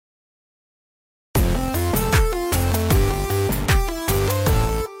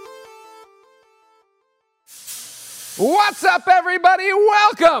What's up, everybody?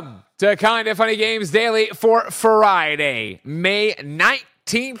 Welcome to Kinda Funny Games Daily for Friday, May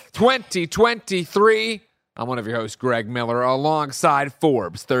 19th, 2023. I'm one of your hosts, Greg Miller, alongside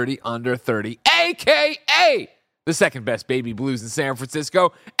Forbes 30 Under 30, a.k.a. the second best baby blues in San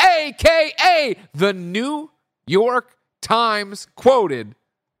Francisco, a.k.a. the New York Times quoted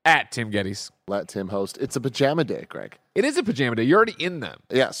at Tim Geddes. Let Tim host. It's a pajama day, Greg. It is a pajama day. You're already in them.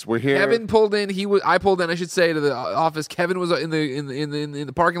 Yes, we're here. Kevin pulled in. I pulled in, I should say, to the office. Kevin was in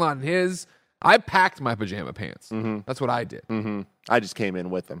the parking lot in his. I packed my pajama pants. Mm-hmm. That's what I did. Mm-hmm. I just came in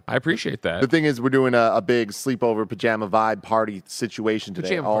with them. I appreciate that. The thing is, we're doing a big sleepover pajama vibe party situation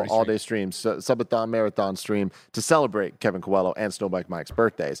today. All day stream, subathon marathon stream to celebrate Kevin Coelho and Snowbike Mike's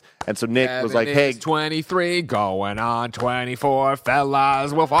birthdays. And so Nick was like, "Hey, 23 going on 24,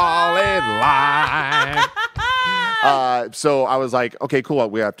 fellas will fall in line." So I was like, "Okay, cool.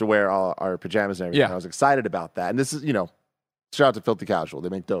 We have to wear all our pajamas and everything." Yeah. I was excited about that. And this is, shout out to Filthy Casual. They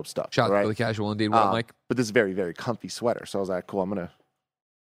make dope stuff. Shout out right? to Filthy Casual, indeed. Well, Mike. But this is very, very comfy sweater. So I was like, cool, I'm gonna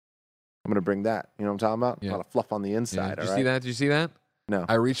bring that. You know what I'm talking about? Yeah. A lot of fluff on the inside. Did you see that? Did you see that? No.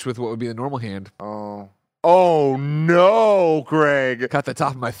 I reached with what would be the normal hand. Oh no, Greg. Cut the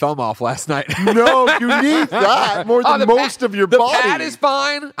top of my thumb off last night. No, you need that more than most of your body. The pad is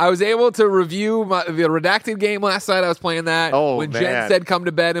fine. I was able to review the redacted game last night. I was playing that. When Jen said come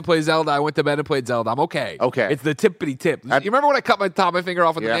to bed and play Zelda, I went to bed and played Zelda. I'm okay. Okay. It's the tippity tip. You remember when I cut my top of my finger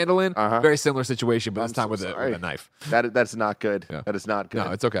off with the mandolin? Uh-huh. Very similar situation, but this time with a knife. That's not good. Yeah. That is not good.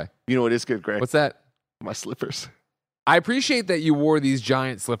 No, it's okay. You know what is good, Greg? What's that? My slippers. I appreciate that you wore these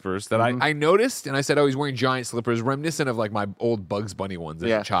giant slippers that I noticed, and I said, he's wearing giant slippers, reminiscent of like my old Bugs Bunny ones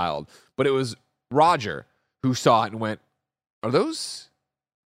as a child. But it was Roger who saw it and went, "Are those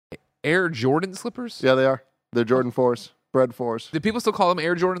Air Jordan slippers?" Yeah, they are. They're Jordan 4s, Bread 4s. Do people still call them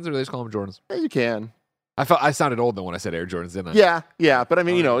Air Jordans, or do they just call them Jordans? Yeah, you can. I felt I sounded old though when I said Air Jordans, didn't I? Yeah. But I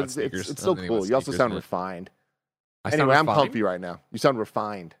mean, it's still cool. cool. You also sound refined. Anyway, I'm comfy right now. You sound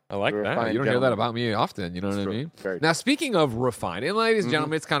refined. I like that. You don't hear that about me often. You know what I mean? Now, speaking of refined, and ladies and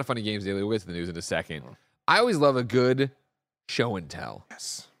gentlemen, it's Kind of Funny Games Daily. We'll get to the news in a second. I always love a good show and tell.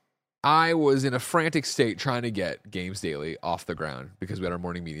 Yes. I was in a frantic state trying to get Games Daily off the ground because we had our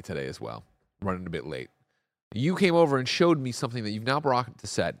morning meeting today as well. Running a bit late. You came over and showed me something that you've now brought to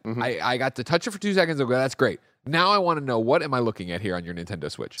set. Mm-hmm. I got to touch it for 2 seconds and go, that's great. Now I want to know, what am I looking at here on your Nintendo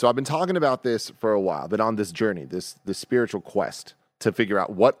Switch? So I've been talking about this for a while, been on this journey, this spiritual quest to figure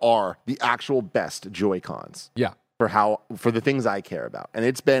out what are the actual best Joy-Cons. Yeah. For the things I care about. And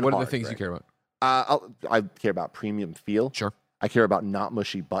it's been What hard, are the things right? you care about? I care about premium feel. Sure. I care about not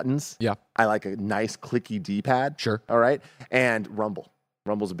mushy buttons. Yeah. I like a nice clicky D-pad. Sure. All right. And rumble.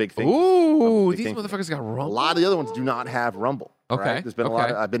 Rumble's a big thing. Ooh, these motherfuckers got rumble. A lot of the other ones do not have rumble. Okay. Right? There's been a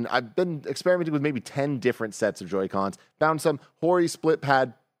lot. I've been experimenting with maybe 10 different sets of Joy-Cons. Found some Hori Split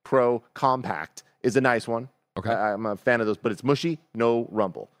Pad Pro Compact is a nice one. Okay. I'm a fan of those, but it's mushy, no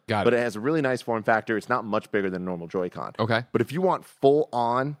rumble. Got it. But it has a really nice form factor. It's not much bigger than a normal Joy-Con. Okay. But if you want full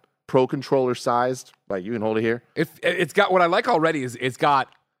on Pro controller sized, like you can hold it here. It's got, what I like already is it's got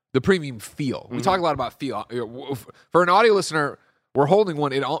the premium feel. We talk a lot about feel. For an audio listener, we're holding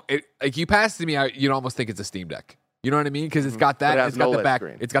one. Like you pass it to me, you'd almost think it's a Steam Deck. You know what I mean? Because it's got that. It's got the back.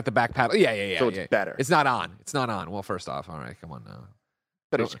 screen. It's got the back paddle. Yeah. So it's better. It's not on. It's not on. Well, first off, all right, come on now.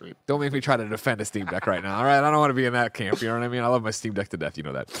 Better screen. Don't make me try to defend a Steam Deck right now. All right, I don't want to be in that camp. You know what I mean? I love my Steam Deck to death. You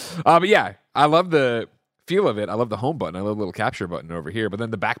know that. But yeah, I love the feel of it. I love the home button. I love the little capture button over here. But then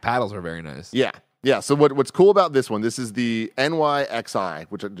the back paddles are very nice. Yeah. So what's cool about this one? This is the NYXI,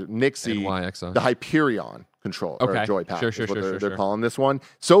 which Nixie, NYXI. the Hyperion control or joypad. Sure. They're calling this one.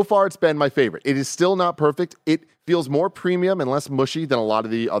 So far, it's been my favorite. It is still not perfect. It feels more premium and less mushy than a lot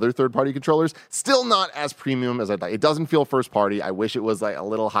of the other third-party controllers. Still not as premium as I'd like. It doesn't feel first-party. I wish it was like a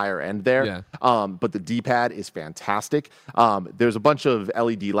little higher end there. Yeah. But the D-pad is fantastic. There's a bunch of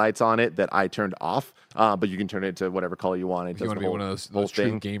LED lights on it that I turned off, but you can turn it to whatever color you want. You want to be one of those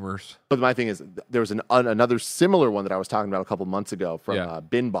true gamers. But my thing is, there was another similar one that I was talking about a couple months ago from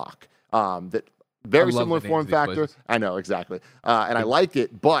Binbach that very similar form factor. I know, exactly. And I like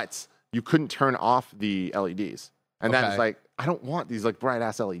it, but you couldn't turn off the LEDs. And that is like, I don't want these like bright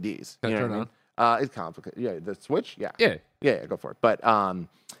ass LEDs. Can I turn it on? It's complicated. Yeah, the Switch? Yeah, go for it. But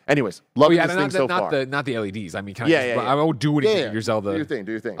anyways, loving this thing so far. Not the LEDs. I mean, I won't do anything with your Zelda.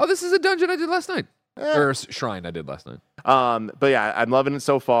 Do your thing. Oh, this is a dungeon I did last night. Or shrine I did last night. But yeah, I'm loving it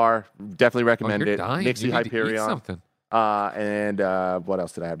so far. Definitely recommend it. Dying. Nixie Hyperion. Something. And what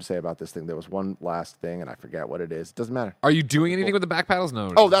else did I have to say about this thing? There was one last thing, and I forget what it is. It doesn't matter. Are you doing anything with the back paddles?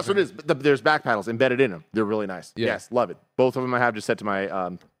 No. Oh, that's what it is. There's back paddles embedded in them. They're really nice. Yeah. Yes, love it. Both of them I have just set to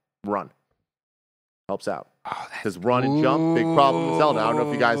my run. Helps out. Because run and jump, big problem in Zelda. I don't know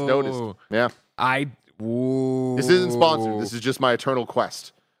if you guys noticed. Yeah. This isn't sponsored. This is just my eternal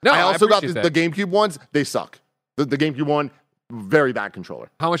quest. No, I also got the that. GameCube ones. They suck. The GameCube one, very bad controller.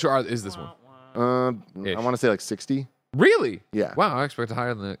 How much is this one? I want to say like 60. Really? Yeah. Wow, I expected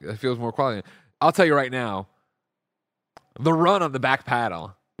higher than that. It feels more quality. I'll tell you right now, the run on the back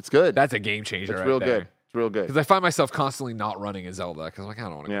paddle. It's good. That's a game changer. It's real good. It's real good. Because I find myself constantly not running a Zelda because I'm like, I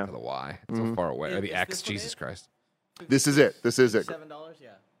don't want to go to the Y. It's so far away. Yeah, Or the X. Jesus Christ. This is it. $7,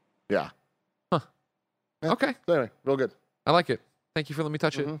 yeah. Yeah. Huh. Yeah. Okay. So anyway, real good. I like it. Thank you for letting me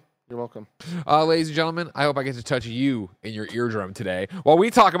touch it. You're welcome. Ladies and gentlemen, I hope I get to touch you in your eardrum today while we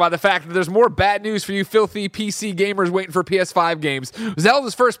talk about the fact that there's more bad news for you filthy PC gamers waiting for PS5 games.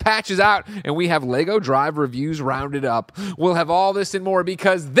 Zelda's first patch is out, and we have Lego Drive reviews rounded up. We'll have all this and more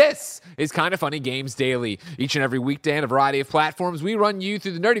because this is Kinda Funny Games Daily. Each and every weekday on a variety of platforms, we run you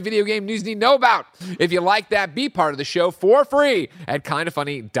through the nerdy video game news you need to know about. If you like that, be part of the show for free at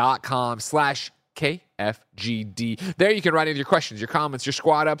kindafunny.com/KFGD. There you can write in your questions, your comments, your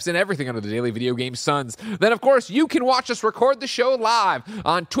squad ups, and everything under the Daily Video Game Suns. Then, of course, you can watch us record the show live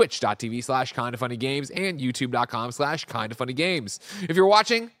on twitch.tv/kindafunnygames and youtube.com/kindafunnygames. If you're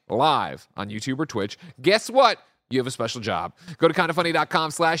watching live on YouTube or Twitch, guess what? You have a special job. Go to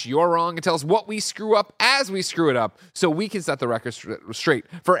kindafunny.com/you're wrong and tell us what we screw up as we screw it up so we can set the record straight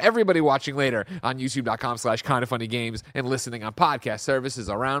for everybody watching later on youtube.com/kindafunnygames and listening on podcast services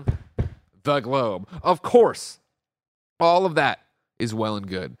around the globe. Of course, all of that is well and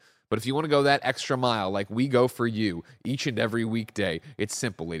good. But if you want to go that extra mile like we go for you each and every weekday, it's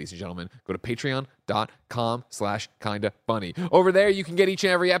simple, ladies and gentlemen. Go to patreon.com/kindafunny. Over there, you can get each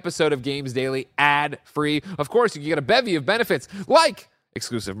and every episode of Games Daily ad-free. Of course, you can get a bevy of benefits like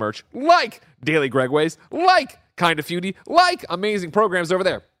exclusive merch, like Daily Gregways, like Kinda Feudy, like amazing programs over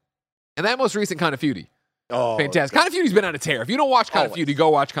there. And that most recent Kinda Feudy. Oh, fantastic. Kinda Feudy's been on a tear. If you don't watch Kinda Feudy, go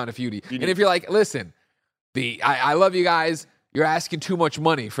watch Kinda Feudy. And if you're like, listen, I love you guys. You're asking too much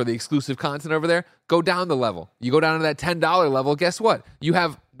money for the exclusive content over there. Go down the level. You go down to that $10 level. Guess what? You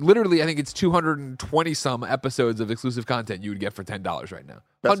have literally, I think it's 220 some episodes of exclusive content you would get for $10 right now.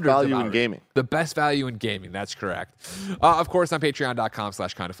 Best value in gaming. The best value in gaming. That's correct. Of course, on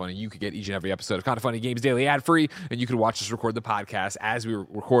patreon.com/kindafunny, you could get each and every episode of Kinda Funny Games Daily ad free, and you can watch us record the podcast as we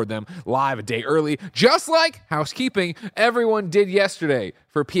record them live a day early, just like housekeeping everyone did yesterday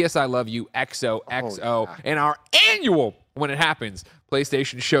for PS I Love You XOXO and our annual, when it happens,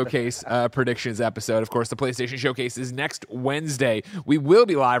 PlayStation Showcase predictions episode. Of course, the PlayStation Showcase is next Wednesday. We will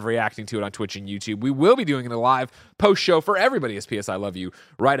be live reacting to it on Twitch and YouTube. We will be doing a live post show for everybody as PS I Love You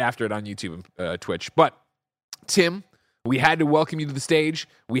right after it on YouTube and Twitch. But, Tim, we had to welcome you to the stage.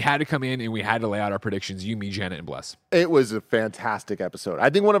 We had to come in and we had to lay out our predictions. You, me, Janet, and Bless. It was a fantastic episode. I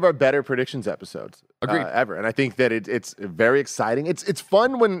think one of our better predictions episodes ever. And I think that it's very exciting. It's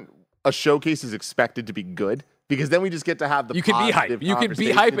fun when a showcase is expected to be good. Because then we just get to have the You can be hype. You can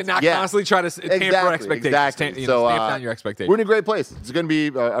be hype and not constantly try to tamper expectations. Exactly. So, stamp down your expectations. We're in a great place. It's going to be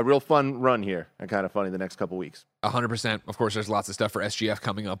a real fun run here and Kinda Funny the next couple weeks. 100%. Of course, there's lots of stuff for SGF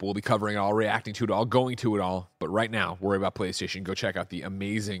coming up. We'll be covering it all, reacting to it all, going to it all. But right now, worry about PlayStation. Go check out the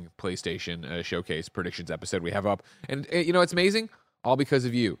amazing PlayStation Showcase predictions episode we have up. And, you know, it's amazing? All because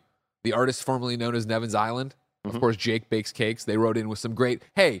of you. The artist formerly known as Nevin's Island. Of course, Jake Bakes Cakes. They wrote in with some great,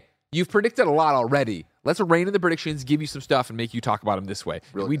 hey, you've predicted a lot already. Let's rein in the predictions, give you some stuff, and make you talk about them this way.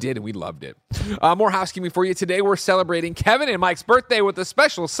 Really? We did, and we loved it. More housekeeping for you. Today, we're celebrating Kevin and Mike's birthday with a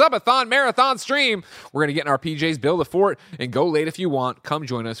special subathon marathon stream. We're going to get in our PJs, build a fort, and go late if you want. Come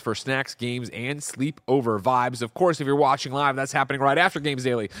join us for snacks, games, and sleepover vibes. Of course, if you're watching live, that's happening right after Games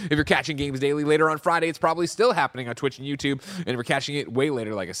Daily. If you're catching Games Daily later on Friday, it's probably still happening on Twitch and YouTube. And if you're catching it way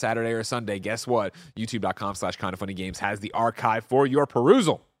later, like a Saturday or a Sunday, guess what? YouTube.com/KindaFunnyGames has the archive for your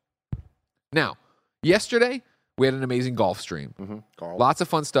perusal. Now, yesterday, we had an amazing golf stream. Lots of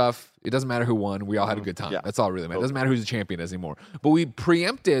fun stuff. It doesn't matter who won. We all had a good time. That's all really matters. It doesn't matter who's the champion anymore. But we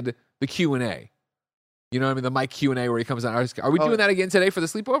preempted the Q&A. You know what I mean? The Mike Q&A where he comes on. Are we doing that again today for the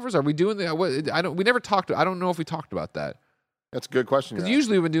sleepovers? Are we doing that? We never talked. I don't know if we talked about that. That's a good question. Because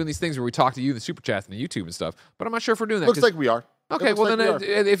usually we've been doing these things where we talk to you, the super chats, and the YouTube and stuff. But I'm not sure if we're doing that. Looks like we are. Okay, well,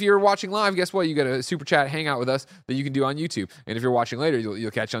 then if you're watching live, guess what? You get a super chat hangout with us that you can do on YouTube. And if you're watching later, you'll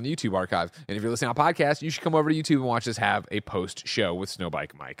catch it on the YouTube archive. And if you're listening on podcast, you should come over to YouTube and watch us have a post show with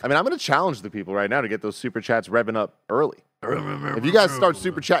Snowbike Mike. I mean, I'm going to challenge the people right now to get those super chats revving up early. If you guys start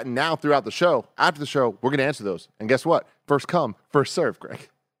super chatting now throughout the show, after the show, we're going to answer those. And guess what? First come, first serve, Greg.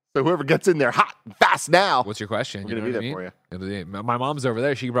 So whoever gets in there hot and fast now. What's your question? We're going to be there for you. My mom's over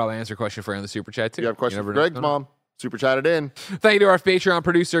there. She could probably answer a question for you on the super chat, too. You have questions for Greg's mom? Super chatted in. Thank you to our Patreon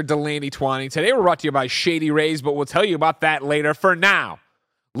producer, Delaney Twanning. Today we're brought to you by Shady Rays, but we'll tell you about that later. For now,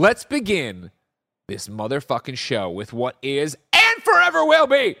 let's begin this motherfucking show with what is and forever will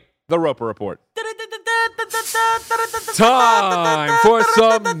be the Roper Report. Time for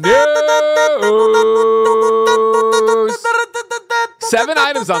some news. 7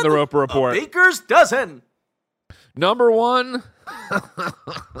 items on the Roper Report. A baker's dozen. Number 1.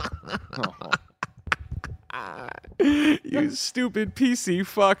 You stupid PC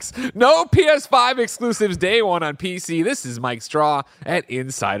fucks. No PS5 exclusives day one on PC. This is Mike Straw at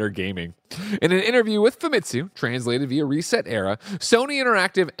Insider Gaming. In an interview with Famitsu, translated via Reset Era, Sony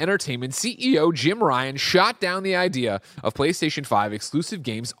Interactive Entertainment CEO Jim Ryan shot down the idea of PlayStation 5 exclusive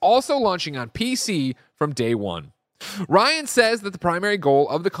games also launching on PC from day one. Ryan says that the primary goal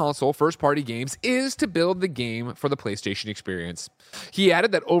of the console first-party games is to build the game for the PlayStation experience. He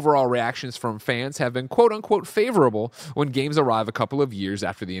added that overall reactions from fans have been quote-unquote favorable when games arrive a couple of years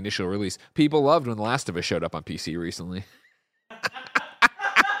after the initial release. People loved when The Last of Us showed up on PC recently.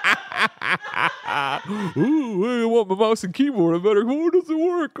 Ooh, I want my mouse and keyboard. I better. Oh, it doesn't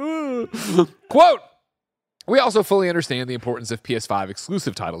work. Quote, we also fully understand the importance of PS5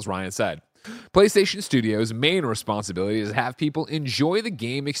 exclusive titles, Ryan said. PlayStation Studios' main responsibility is to have people enjoy the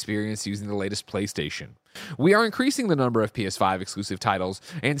game experience using the latest PlayStation. We are increasing the number of PS5 exclusive titles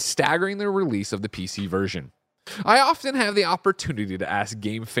and staggering the release of the PC version. I often have the opportunity to ask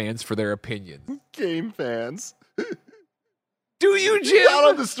game fans for their opinions. Game fans. Do you, Jim? Out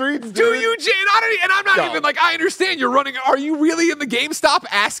on the streets, dude. Do you, Jim? And I'm not even like, I understand you're running. Are you really in the GameStop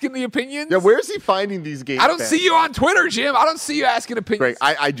asking the opinions? Yeah, where's he finding these game I don't fans? see you on Twitter, Jim. I don't see you asking opinions.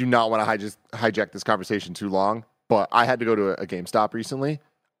 Great. I do not want to hijack this conversation too long, but I had to go to a GameStop recently.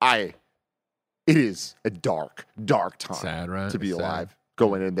 It is a dark time Sad, right? to be Sad. alive.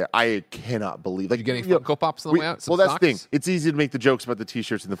 Going in there, I cannot believe. Like, you get any Funko Pops on the way out? Well, that's the thing. It's easy to make the jokes about the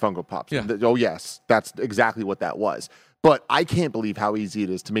T-shirts and the Funko Pops. Yeah. Oh yes, that's exactly what that was. But I can't believe how easy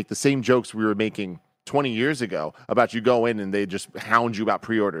it is to make the same jokes we were making 20 years ago about you go in and they just hound you about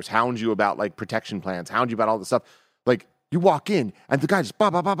pre-orders, hound you about like protection plans, hound you about all this stuff. Like you walk in and the guy just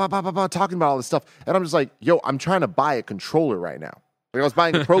talking about all this stuff, and I'm just like, yo, I'm trying to buy a controller right now. Like I was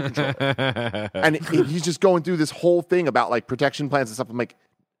buying a Pro controller, and he's just going through this whole thing about like protection plans and stuff. I'm like,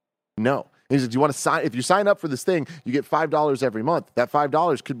 no. And he's like, do you want to sign? If you sign up for this thing, you get $5 every month. That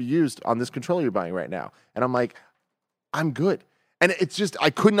 $5 could be used on this controller you're buying right now. And I'm like, I'm good. And it's just, I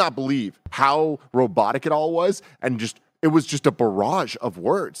could not believe how robotic it all was. And just, it was just a barrage of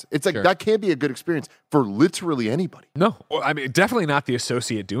words. It's like, that can't be a good experience for literally anybody. No. Well, I mean, definitely not the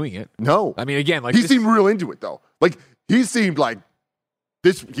associate doing it. No. I mean, again, like he seemed real into it though. Like he seemed like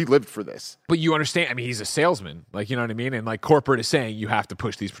he lived for this. But you understand, I mean, he's a salesman. Like, you know what I mean? And like corporate is saying you have to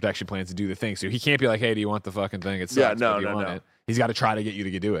push these protection plans to do the thing. So he can't be like, hey, do you want the fucking thing? It sucks, no. It? He's got to try to get you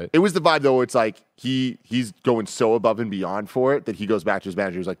to do it. It was the vibe, though. It's like he's going so above and beyond for it that he goes back to his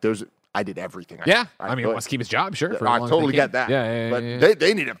manager. He's like, I did everything. I mean, he wants to keep his job, sure. I totally get that. But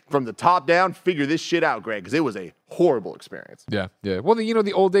they need to, from the top down, figure this shit out, Greg, because it was a horrible experience. Yeah. Well,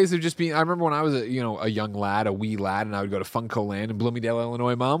 the old days of just being, I remember when I was a young lad, a wee lad, and I would go to Funko Land in Bloomingdale,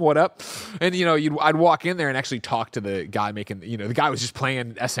 Illinois. Mom, what up? And, I'd walk in there and actually talk to the guy making, the guy was just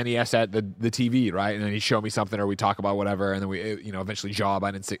playing SNES at the TV, right? And then he'd show me something or we'd talk about whatever. And then we, eventually job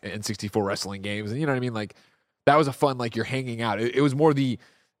on N64 wrestling games. And you know what I mean? Like, that was a fun, like, you're hanging out. It was more the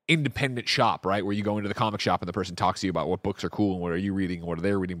independent shop, right? Where you go into the comic shop and the person talks to you about what books are cool and what are you reading and what are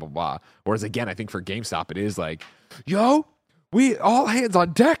they reading, blah, blah, blah. Whereas again, I think for GameStop, it is like, yo, we all hands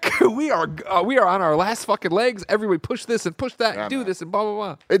on deck. we are on our last fucking legs. Everybody push this and push that and do this and blah,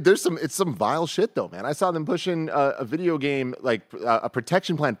 blah, blah. It's some vile shit though, man. I saw them pushing a video game, like a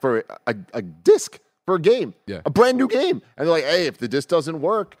protection plan for a disc for a game, a brand new game. And they're like, hey, if the disc doesn't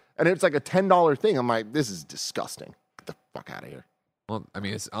work, and it's like a $10 thing. I'm like, this is disgusting. Get the fuck out of here. Well, I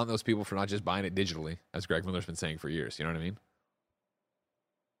mean, it's on those people for not just buying it digitally, as Greg Miller's been saying for years. You know what I mean?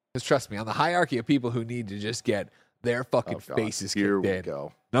 Because trust me, on the hierarchy of people who need to just get their fucking faces kicked in. Here we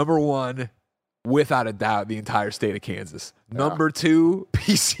go. Number 1, without a doubt, the entire state of Kansas. Number 2,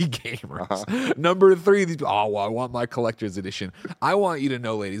 PC gamers. Number 3, I want my collector's edition. I want you to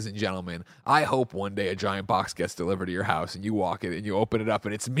know, ladies and gentlemen, I hope one day a giant box gets delivered to your house and you walk in and you open it up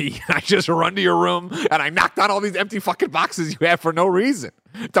and it's me and I just run to your room and I knock down all these empty fucking boxes you have for no reason.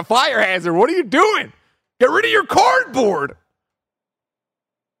 It's a fire hazard. What are you doing? Get rid of your cardboard.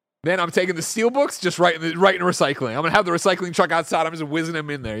 Then I'm taking the steel books, just right in recycling. I'm going to have the recycling truck outside. I'm just whizzing them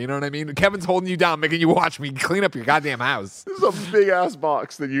in there. You know what I mean? Kevin's holding you down, making you watch me clean up your goddamn house. This is a big-ass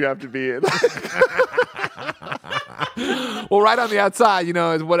box that you have to be in. Well, right on the outside,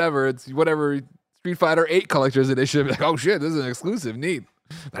 it's whatever. It's Street Fighter 8 Collector's Edition. Like, oh shit, this is an exclusive. Neat.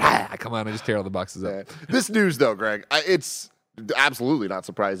 But I come out and just tear all the boxes up. This news, though, Greg, it's absolutely not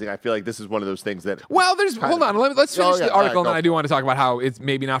surprising. I feel like this is one of those things that. Well, hold on. Let's finish the article, and then I do want to talk about how it's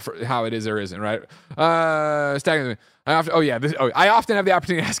maybe not for how it is or isn't. Right? Staggering. I often have the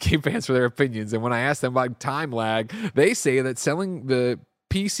opportunity to ask game fans for their opinions, and when I ask them about time lag, they say that selling the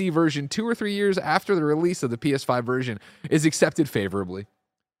PC version 2 or 3 years after the release of the PS5 version is accepted favorably.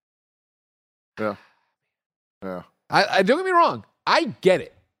 Yeah. I don't get me wrong. I get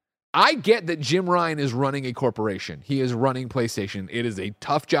it. I get that Jim Ryan is running a corporation. He is running PlayStation. It is a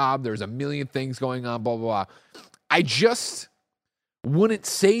tough job. There's a million things going on, blah, blah, blah. I just wouldn't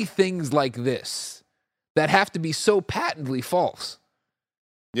say things like this that have to be so patently false.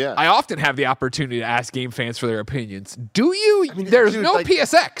 Yeah. I often have the opportunity to ask game fans for their opinions. Do you? I mean, there's no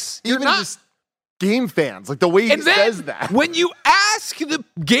PSX. You're even not. Just game fans, like the way he says that. When you ask the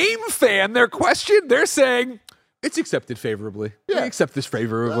game fan their question, they're saying, it's accepted favorably. Yeah. We accept this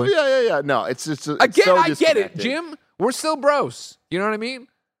favorably. Yeah. No, it's just again. So I get it, Jim. We're still bros. You know what I mean?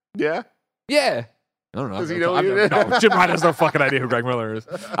 Yeah. Yeah. I don't know. Does he know no, Jim Ryan has no fucking idea who Greg Miller is.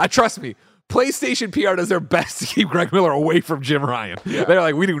 Trust me. PlayStation PR does their best to keep Greg Miller away from Jim Ryan. Yeah. They're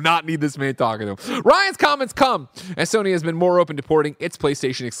like, we do not need this man talking to him. Ryan's comments come as Sony has been more open to porting its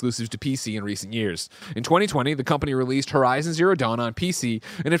PlayStation exclusives to PC in recent years. In 2020, the company released Horizon Zero Dawn on PC,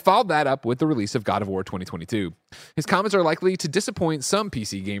 and it followed that up with the release of God of War 2022. His comments are likely to disappoint some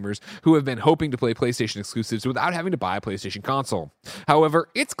PC gamers who have been hoping to play PlayStation exclusives without having to buy a PlayStation console. However,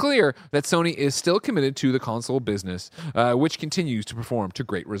 it's clear that Sony is still committed to the console business, which continues to perform to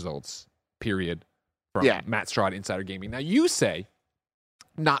great results. Period. From Matt Stroud, Insider Gaming. Now, you say,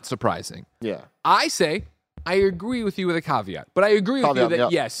 not surprising. Yeah. I say, I agree with you with a caveat. But I agree with you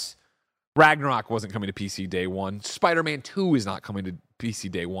that, yes, Ragnarok wasn't coming to PC day one. Spider-Man 2 is not coming to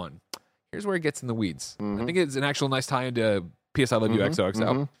PC day one. Here's where it gets in the weeds. I think it's an actual nice tie into PS I Love You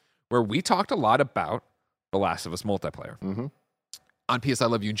XOXO, where we talked a lot about The Last of Us multiplayer. On PS I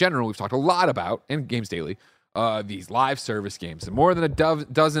Love You in general, we've talked a lot about, and Games Daily, these live service games. And more than a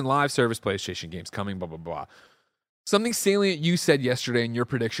dozen live service PlayStation games coming, blah, blah, blah. Something salient you said yesterday in your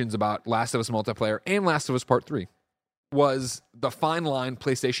predictions about Last of Us multiplayer and Last of Us Part 3 was the fine line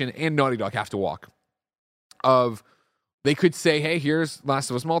PlayStation and Naughty Dog have to walk. They could say, hey, here's Last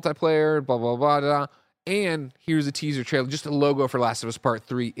of Us multiplayer, blah, blah, blah, blah, and here's a teaser trailer, just a logo for Last of Us Part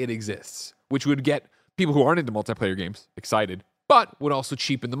 3, it exists, which would get people who aren't into multiplayer games excited, but would also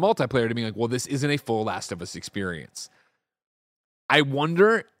cheapen the multiplayer to be like, well, this isn't a full Last of Us experience. I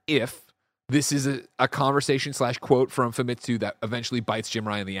wonder if this is a conversation / quote from Famitsu that eventually bites Jim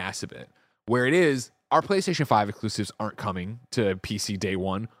Ryan in the ass a bit, where it is, our PlayStation 5 exclusives aren't coming to PC day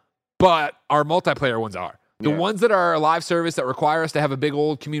one, but our multiplayer ones are. The ones that are a live service that require us to have a big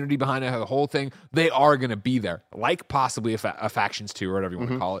old community behind it, the whole thing, they are going to be there, like possibly a Factions 2 or whatever you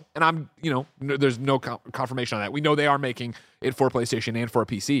want to call it. And I'm, there's no confirmation on that. We know they are making it for PlayStation and for a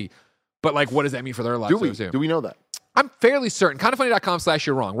PC, but like, what does that mean for their live service? Do we know that? I'm fairly certain.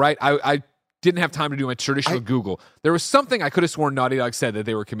 Kindoffunny.com/you're wrong, right? I didn't have time to do my traditional Google. There was something I could have sworn Naughty Dog said that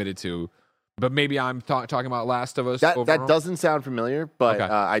they were committed to. But maybe I'm talking about Last of Us. That doesn't sound familiar, but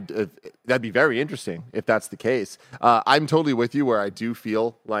okay. That'd be very interesting if that's the case. I'm totally with you where I do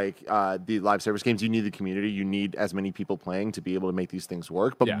feel like the live service games, you need the community. You need as many people playing to be able to make these things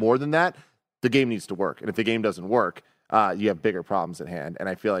work. But more than that, the game needs to work. And if the game doesn't work, you have bigger problems at hand. And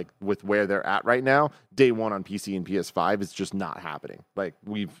I feel like with where they're at right now, day one on PC and PS5 is just not happening. Like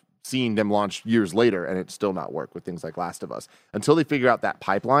we've seen them launch years later and it still not work with things like Last of Us. Until they figure out that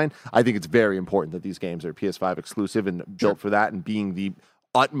pipeline, I think it's very important that these games are PS5 exclusive and built for that and being the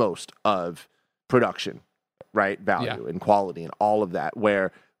utmost of production, right? Value and quality and all of that,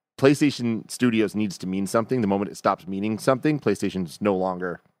 where PlayStation Studios needs to mean something. The moment it stops meaning something, PlayStation's no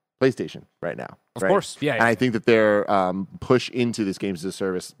longer PlayStation right now. Of course, yeah. And I think that their push into this games as a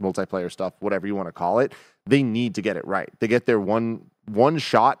service, multiplayer stuff, whatever you want to call it, they need to get it right. They get their one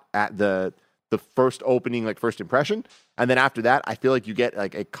shot at the first opening, like first impression, and then after that, I feel like you get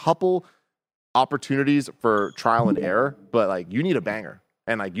like a couple opportunities for trial and error, but like you need a banger.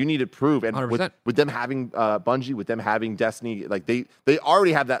 And like you need to prove, and with them having Bungie, with them having Destiny, like they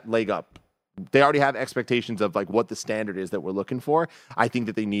already have that leg up. They already have expectations of like what the standard is that we're looking for. I think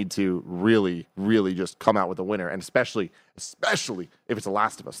that they need to really, really just come out with a winner, and especially if it's a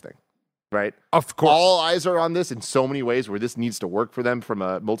Last of Us thing, right? Of course, all eyes are on this in so many ways where this needs to work for them from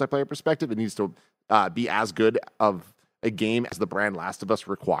a multiplayer perspective. It needs to be as good of a game as the brand Last of Us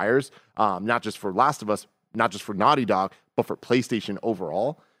requires, not just for Last of Us, not just for Naughty Dog, but for PlayStation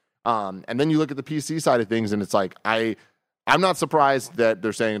overall. And then you look at the PC side of things, and it's like I'm not surprised that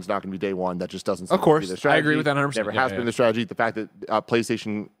they're saying it's not going to be day one. That just doesn't seem of course, to be their strategy. I agree with that 100%. Never has been the strategy. The fact that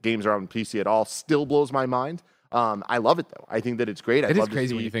PlayStation games are on PC at all still blows my mind. I love it, though. I think that it's great. It is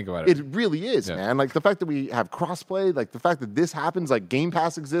crazy when you think about it. It really is, man. Like, the fact that we have crossplay, like, the fact that this happens, like, Game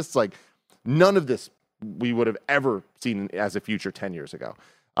Pass exists, like, none of this we would have ever seen as a future 10 years ago.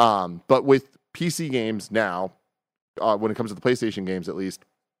 But with PC games now, when it comes to the PlayStation games at least,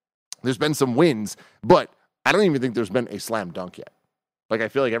 there's been some wins, but I don't even think there's been a slam dunk yet. Like, I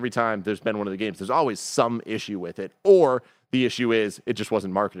feel like every time there's been one of the games, there's always some issue with it, or the issue is it just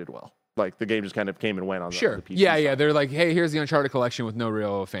wasn't marketed well. Like, the game just kind of came and went on the PC Yeah. They're like, hey, here's the Uncharted collection with no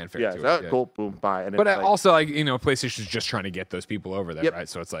real fanfare to it. Cool, boom, bye. And but also, like, PlayStation's just trying to get those people over there, right?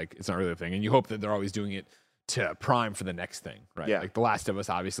 So it's like, it's not really a thing. And you hope that they're always doing it to prime for the next thing, right? Yeah. Like The Last of Us,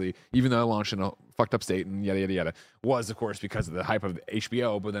 obviously, even though it launched in a fucked up state and yada, yada, yada, was, of course, because of the hype of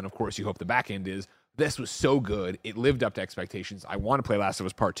HBO. But then, of course, you hope the back end is, this was so good. It lived up to expectations. I want to play Last of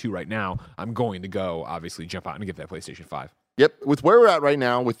Us Part 2 right now. I'm going to go, obviously, jump out and get that PlayStation 5. Yep. With where we're at right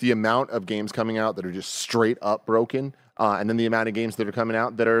now, with the amount of games coming out that are just straight up broken, and then the amount of games that are coming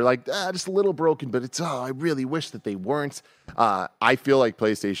out that are like, just a little broken, but it's, I really wish that they weren't. I feel like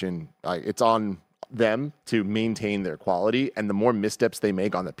PlayStation, it's on them to maintain their quality, and the more missteps they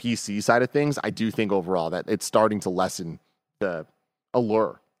make on the PC side of things, I do think overall that it's starting to lessen the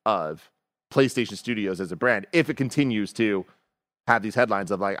allure of PlayStation Studios as a brand if it continues to have these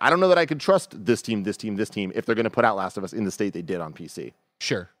headlines of like, I don't know that I could trust this team if they're going to put out Last of Us in the state they did on PC.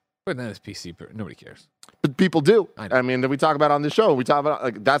 Sure. But then it's PC, nobody cares. But people do. I mean, we talk about on this show, we talk about,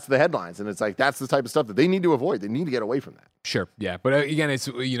 like, that's the headlines, and it's like, that's the type of stuff that they need to avoid. They need to get away from that. Sure. Yeah. But again, it's,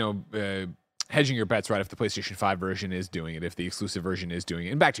 hedging your bets, right? If the PlayStation 5 version is doing it, if the exclusive version is doing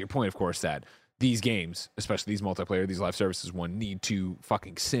it. And back to your point, of course, that these games, especially these multiplayer, these live services one, need to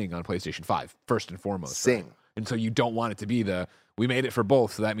fucking sing on PlayStation 5, first and foremost. Sing. Right? And so you don't want it to be we made it for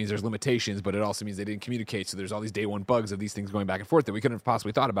both, so that means there's limitations, but it also means they didn't communicate, so there's all these day one bugs of these things going back and forth that we couldn't have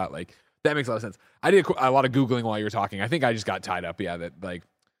possibly thought about. Like, that makes a lot of sense. I did a lot of Googling while you were talking. I think I just got tied up, that, like,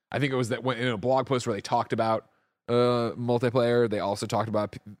 I think it was that when, in a blog post where they talked about multiplayer, they also talked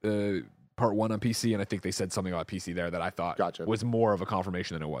about Part 1 on PC, and I think they said something about PC there that I thought was more of a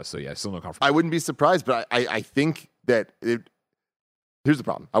confirmation than it was. So, yeah, still no confirmation. I wouldn't be surprised, but I think that here's the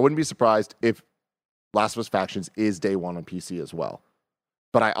problem. I wouldn't be surprised if Last of Us Factions is day one on PC as well.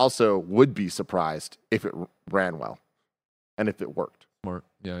 But I also would be surprised if it ran well and if it worked. Smart.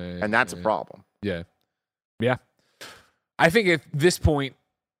 Yeah. And that's a problem. Yeah. Yeah. I think at this point,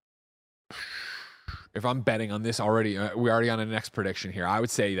 if I'm betting on this already, we're already on a next prediction here. I would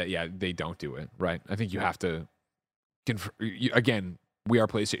say that, they don't do it, right? I think you have to, again, we are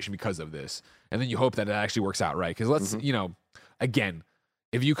PlayStation because of this. And then you hope that it actually works out right. Because let's, again,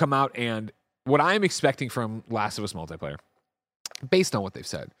 if you come out and what I'm expecting from Last of Us multiplayer, based on what they've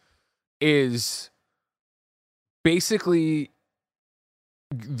said, is basically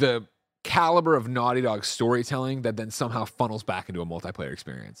the caliber of Naughty Dog storytelling that then somehow funnels back into a multiplayer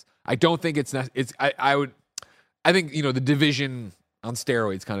experience. I don't think I think, the Division on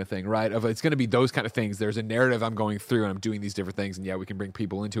steroids kind of thing, right? Of it's going to be those kind of things. There's a narrative I'm going through and I'm doing these different things, and we can bring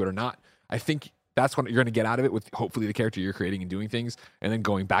people into it or not. I think that's what you're going to get out of it with hopefully the character you're creating and doing things, and then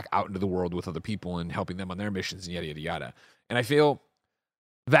going back out into the world with other people and helping them on their missions and yada, yada, yada. And I feel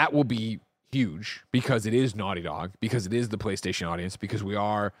that will be huge because it is Naughty Dog, because it is the PlayStation audience, because we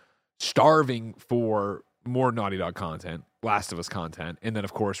are starving for more Naughty Dog content, Last of Us content, and then,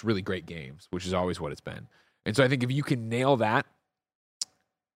 of course, really great games, which is always what it's been. And so I think if you can nail that,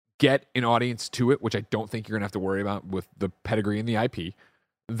 get an audience to it, which I don't think you're going to have to worry about with the pedigree and the IP,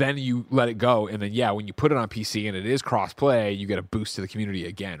 then you let it go. And then, when you put it on PC and it is cross-play, you get a boost to the community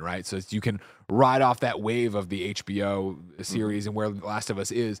again, right? So you can ride off that wave of the HBO series and where The Last of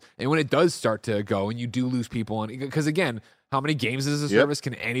Us is. And when it does start to go and you do lose people, because again, how many games as a service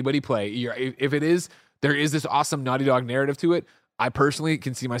can anybody play? If it is, there is this awesome Naughty Dog narrative to it. I personally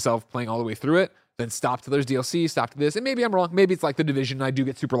can see myself playing all the way through it, then stop to there's DLC, stop to this. And maybe I'm wrong. Maybe it's like The Division. I do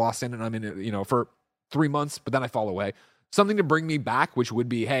get super lost in it and I'm in it, for 3 months, but then I fall away. Something to bring me back, which would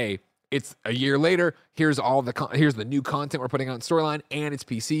be, hey, it's a year later. Here's here's the new content we're putting out in storyline, and it's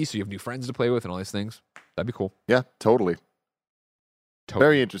PC, so you have new friends to play with and all these things. That'd be cool. Yeah, totally.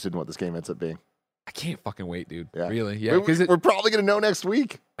 Very interested in what this game ends up being. I can't fucking wait, dude. Yeah. Really? Yeah. Because we're probably going to know next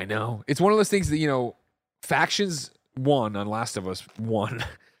week. I know. It's one of those things that, Factions 1 on Last of Us 1,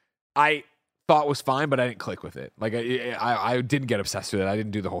 I thought was fine, but I didn't click with it. Like, I didn't get obsessed with it. I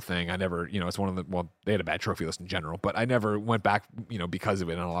didn't do the whole thing. I never, it's one of the, they had a bad trophy list in general, but I never went back, because of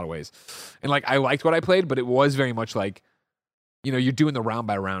it in a lot of ways. And, like, I liked what I played, but it was very much like, you're doing the round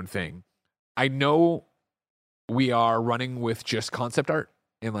by round thing. I know we are running with just concept art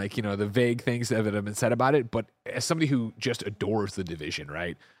and like, the vague things that have been said about it. But as somebody who just adores The Division,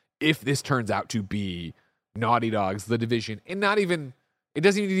 right? If this turns out to be Naughty Dog's The Division, and it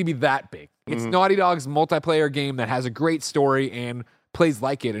doesn't need to be that big. It's Naughty Dog's multiplayer game that has a great story and plays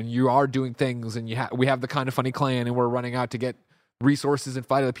like it, and you are doing things, and we have the Kind of Funny clan, and we're running out to get resources and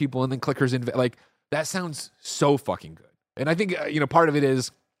fight other people, and then clickers like that sounds so fucking good. And I think part of it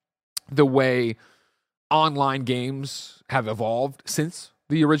is the way online games have evolved since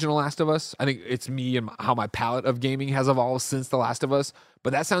the original Last of Us. I think it's me and how my palette of gaming has evolved since The Last of Us.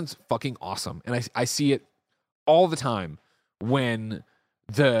 But that sounds fucking awesome, and I see it all the time when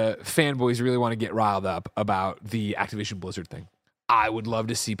the fanboys really want to get riled up about the Activision Blizzard thing. I would love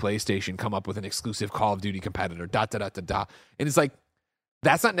to see PlayStation come up with an exclusive Call of Duty competitor, ... And it's like,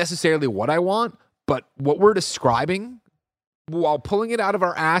 that's not necessarily what I want, but what we're describing, while pulling it out of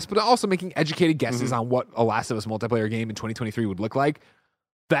our ass, but also making educated guesses on what a Last of Us multiplayer game in 2023 would look like,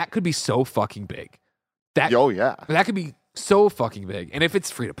 that could be so fucking big. That could be so fucking big. And if it's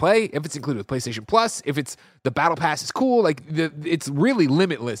free to play, if it's included with PlayStation Plus, if it's the Battle Pass is cool, like it's really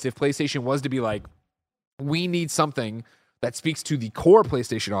limitless if PlayStation was to be like, we need something that speaks to the core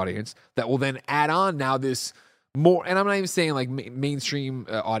PlayStation audience that will then add on now this more, and I'm not even saying like mainstream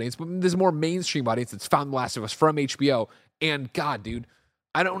audience, but there's more mainstream audience that's found The Last of Us from HBO. And God, dude,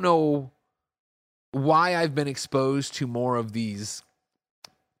 I don't know why I've been exposed to more of these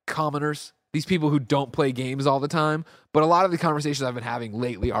commoners, these people who don't play games all the time, but a lot of the conversations I've been having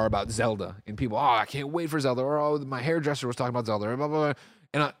lately are about Zelda, and people, I can't wait for Zelda, or my hairdresser was talking about Zelda, or blah, blah, blah.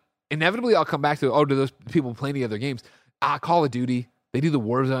 And inevitably I'll come back to, do those people play any other games? Call of Duty, they do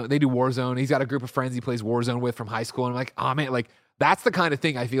Warzone. He's got a group of friends he plays Warzone with from high school, and I'm like, oh man, like that's the kind of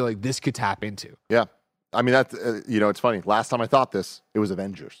thing I feel like this could tap into. Yeah. I mean, that's, it's funny. Last time I thought this, it was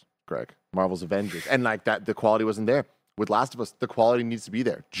Avengers, Greg. Marvel's Avengers. And like that, the quality wasn't there. With Last of Us, the quality needs to be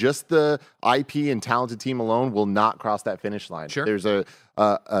there. Just the IP and talented team alone will not cross that finish line. Sure. There's a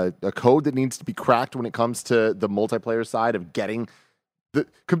code that needs to be cracked when it comes to the multiplayer side of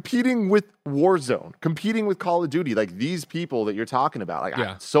competing with Warzone, competing with Call of Duty. Like these people that you're talking about,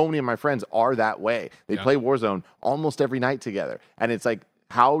 like so many of my friends are that way. They play Warzone almost every night together. And it's like,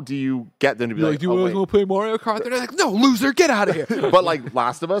 how do you get them to be like, do you want to play Mario Kart? They're like, no, loser, get out of here. But like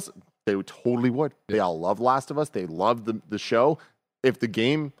Last of Us, they totally would. They all love Last of Us. They love the show. If the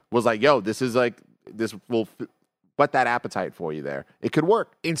game was like, this will whet that appetite for you there, it could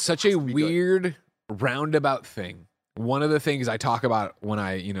work. In such a weird roundabout thing. One of the things I talk about when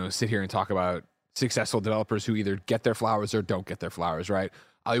I, sit here and talk about successful developers who either get their flowers or don't get their flowers, right?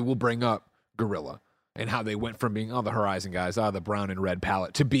 I will bring up Guerrilla and how they went from being, the Horizon guys, the brown and red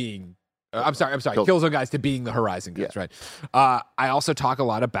palette, to being, Killzone guys, to being the Horizon guys, right? I also talk a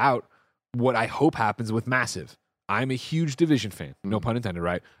lot about what I hope happens with Massive. I'm a huge Division fan, no pun intended,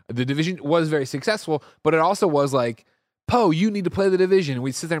 right? The Division was very successful, but it also was like, Poe, you need to play The Division. And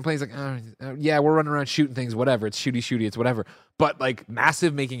we'd sit there and play. He's like, we're running around shooting things, whatever. It's shooty, it's whatever. But like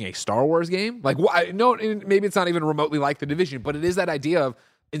Massive making a Star Wars game, like no, maybe it's not even remotely like The Division, but it is that idea of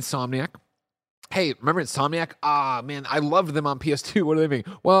Insomniac. Hey, remember Insomniac? Man, I loved them on PS2. What do they mean?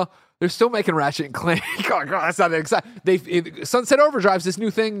 Well, they're still making Ratchet and Clank. God, that's not that exciting. Sunset Overdrive's this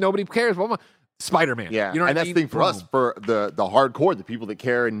new thing. Nobody cares. Blah, blah. Spider-Man. Yeah, and that's the thing for us, for the hardcore, the people that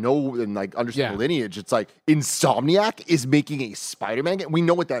care and know and like understand the lineage. It's like Insomniac is making a Spider-Man game. We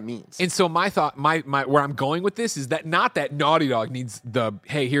know what that means. And so my thought, my where I'm going with this is that not that Naughty Dog needs the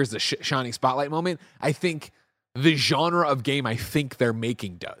here's the shining spotlight moment. I think the genre of game I think they're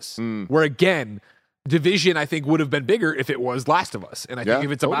making does. Where again, Division I think would have been bigger if it was Last of Us, and I think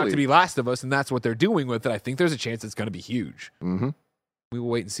if it's about to be Last of Us and that's what they're doing with it, I think there's a chance it's going to be huge. We will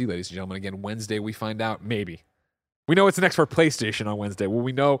wait and see, ladies and gentlemen. Again, Wednesday we find out. Maybe. We know what's next for PlayStation on Wednesday. Will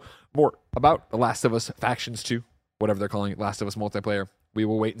we know more about The Last of Us Factions 2? Whatever they're calling it, Last of Us Multiplayer. We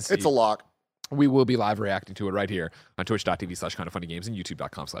will wait and see. It's a lock. We will be live reacting to it right here on twitch.tv/kindoffunnygames and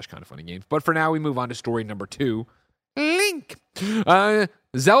youtube.com/kindoffunnygames. But for now, we move on to story number 2. Link.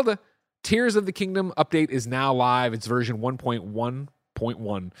 Zelda Tears of the Kingdom update is now live. It's version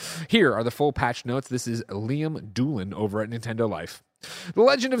 1.1.1. Here are the full patch notes. This is Liam Doolin over at Nintendo Life. The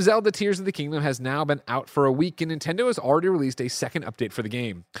Legend of Zelda Tears of the Kingdom has now been out for a week, and Nintendo has already released a second update for the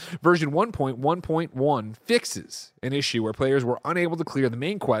game. Version 1.1.1 fixes an issue where players were unable to clear the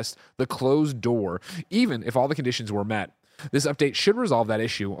main quest, the Closed Door, even if all the conditions were met. This update should resolve that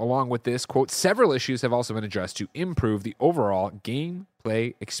issue. Along with this, quote, several issues have also been addressed to improve the overall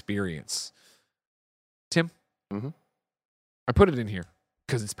gameplay experience. Tim? I put it in here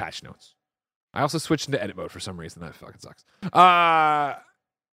because it's patch notes. I also switched into edit mode for some reason. That fucking sucks.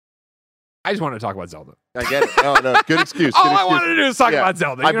 I just wanted to talk about Zelda. I get it. Oh, no, good excuse. All I wanted to do is talk about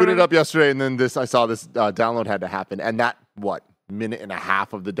Zelda. I booted it up yesterday, and then I saw this download had to happen. And that, minute and a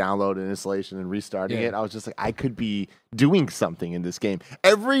half of the download and installation and restarting it, I was just like, I could be doing something in this game.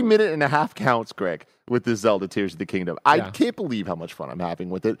 Every minute and a half counts, Greg, with this Zelda Tears of the Kingdom. I can't believe how much fun I'm having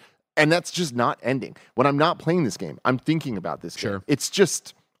with it. And that's just not ending. When I'm not playing this game, I'm thinking about this game. It's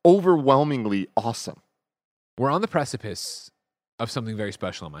just overwhelmingly awesome. We're on the precipice of something very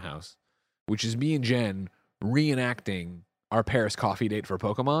special in my house, which is me and Jen reenacting our Paris coffee date for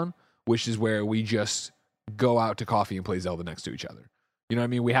Pokemon, which is where we just go out to coffee and play Zelda next to each other. You know what I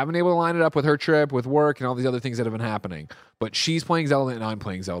mean? We haven't been able to line it up with her trip, with work, and all these other things that have been happening. But she's playing Zelda and I'm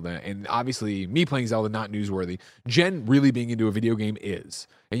playing Zelda. And obviously, me playing Zelda, not newsworthy. Jen really being into a video game is.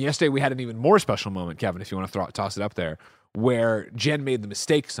 And yesterday, we had an even more special moment, Kevin, if you want to toss it up there, where Jen made the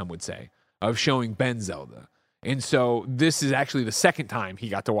mistake, some would say, of showing Ben Zelda. And so this is actually the second time he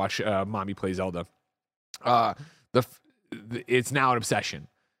got to watch Mommy play Zelda. It's now an obsession.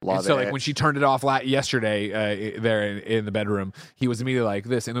 And so, like, when she turned it off yesterday there in the bedroom, he was immediately like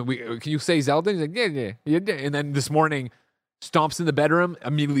this. And can you say Zelda? He's like, yeah. And then this morning, stomps in the bedroom,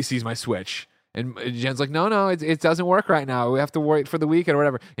 immediately sees my Switch. And Jen's like, no, it doesn't work right now. We have to wait for the weekend or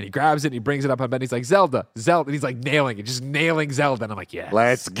whatever. And he grabs it and he brings it up on bed. And he's like, Zelda. And he's like nailing it, just nailing Zelda. And I'm like, yes.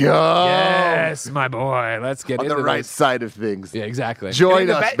 Let's go. Yes, my boy. Let's get on into the right side of things. Yeah, exactly. Join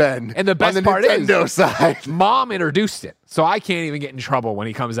us, Ben. And the best part Nintendo is, side. Mom introduced it. So I can't even get in trouble when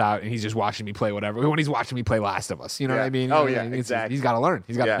he comes out and he's just watching me play whatever. When he's watching me play Last of Us. You know what I mean? Oh, yeah, exactly. He's got to learn.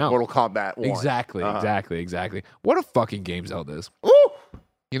 He's got to know. Mortal Kombat 1. Exactly. What a fucking game Zelda is. Ooh.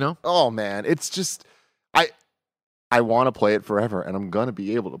 You know? Oh, man. It's just... I want to play it forever, and I'm gonna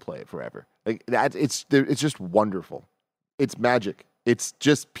be able to play it forever. Like that, it's just wonderful. It's magic. It's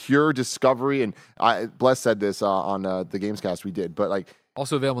just pure discovery. And Bless said this on the Gamescast we did, but like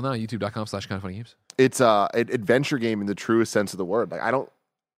also available now, youtube.com/kindoffunnygames. It's an adventure game in the truest sense of the word. Like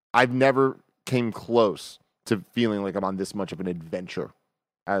I've never came close to feeling like I'm on this much of an adventure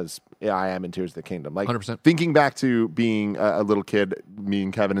as I am in Tears of the Kingdom. Like 100%. Thinking back to being a little kid, me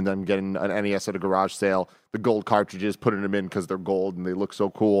and Kevin, and then getting an NES at a garage sale, the gold cartridges, putting them in because they're gold and they look so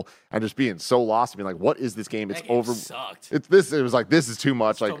cool, and just being so lost, being like, "What is this game? It's over." Sucked. It was like, this is too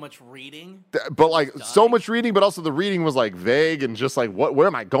much. So like much reading. But like so much reading, but also the reading was like vague and just like, where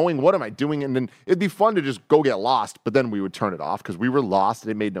am I going? What am I doing? And then it'd be fun to just go get lost, but then we would turn it off because we were lost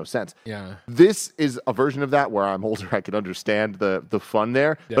and it made no sense. Yeah. This is a version of that where I'm older, I can understand the fun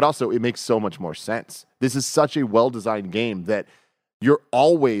there, but also it makes so much more sense. This is such a well-designed game that you're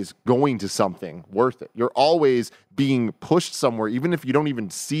always going to something worth it. You're always being pushed somewhere, even if you don't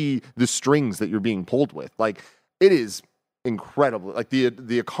even see the strings that you're being pulled with. Like, it is incredible. Like,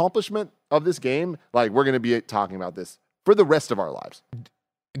 the accomplishment of this game, like, we're going to be talking about this for the rest of our lives.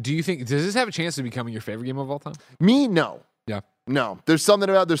 Do you think, does this have a chance of becoming your favorite game of all time? Me, no. Yeah. No. There's something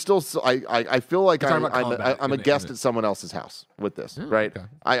about, there's still, I feel like I'm a guest at someone else's house with this, right? Okay.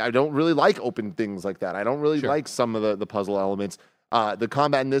 I don't really like open things like that. I don't really like some of the puzzle elements. The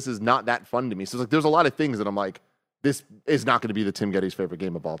combat in this is not that fun to me. So it's like there's a lot of things that I'm like, this is not going to be the Tim Geddes' favorite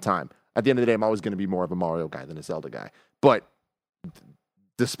game of all time. At the end of the day, I'm always going to be more of a Mario guy than a Zelda guy. But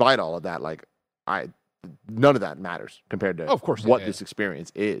despite all of that, like none of that matters compared to what this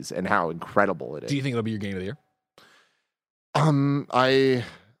experience is and how incredible it is. Do you think it'll be your game of the year?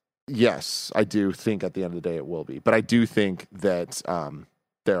 Yes, I do think at the end of the day it will be. But I do think that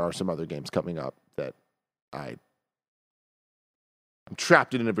there are some other games coming up that I'm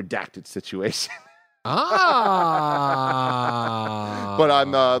trapped in a redacted situation. But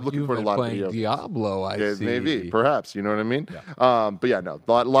I'm looking for a lot of video. Diablo, I see. Maybe, perhaps. You know what I mean? Yeah. But yeah, no,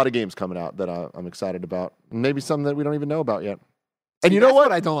 a lot of games coming out that I'm excited about. Maybe some that we don't even know about yet. And you know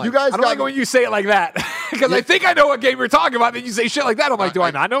what? I don't like. You guys I don't like when you say it like that because I think I know what game you're talking about. Then you say shit like that. I'm like, do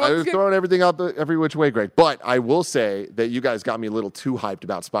I not know? I was throwing everything out every which way, Greg. But I will say that you guys got me a little too hyped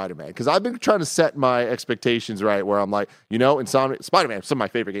about Spider-Man because I've been trying to set my expectations right. Where I'm like, Spider-Man, some of my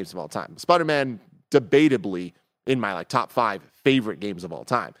favorite games of all time. Spider-Man, debatably in my like top 5 favorite games of all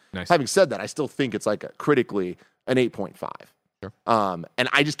time. Nice. Having said that, I still think it's like critically an 8.5. Sure. And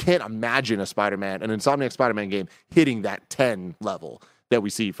I just can't imagine an Insomniac Spider-Man game hitting that 10 level that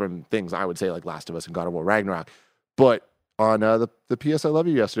we see from things I would say like Last of Us and God of War Ragnarok. But on the PS I Love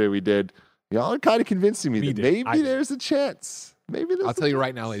You yesterday we did, y'all are kind of convincing me that maybe there's a chance. I'll tell you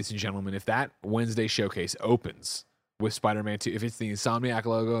right now, ladies and gentlemen, if that Wednesday showcase opens with Spider-Man 2, if it's the Insomniac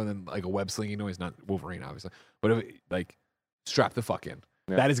logo and then like a web slinging noise, not Wolverine obviously, but if like strap the fuck in.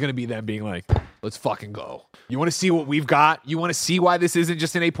 Yeah. That is going to be them being like, let's fucking go. You want to see what we've got? You want to see why this isn't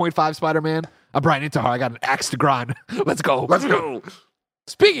just an 8.5 Spider-Man? I'm Brian Intihar. I got an axe to grind. Let's go.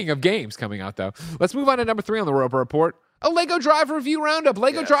 Speaking of games coming out, though, let's move on to number 3 on the Roper Report, a LEGO Drive review roundup.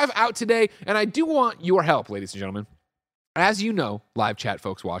 LEGO Drive out today, and I do want your help, ladies and gentlemen. As you know, live chat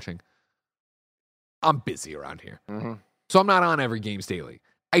folks watching, I'm busy around here. So I'm not on every Games Daily.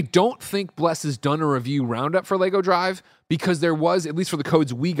 I don't think Bless has done a review roundup for LEGO Drive because there was, at least for the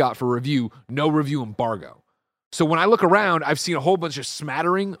codes we got for review, no review embargo. So when I look around, I've seen a whole bunch of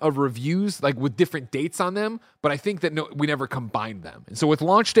smattering of reviews, like with different dates on them, but I think that we never combined them. And so with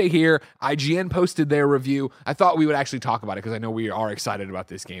launch day here, IGN posted their review. I thought we would actually talk about it because I know we are excited about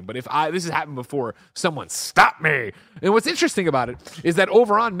this game. But this has happened before, someone stop me. And what's interesting about it is that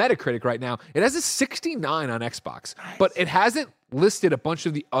over on Metacritic right now, it has a 69 on Xbox, but it hasn't listed a bunch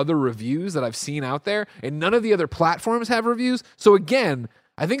of the other reviews that I've seen out there, and none of the other platforms have reviews. So again,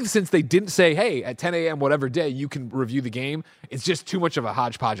 I think since they didn't say, hey, at 10 a.m. whatever day you can review the game, it's just too much of a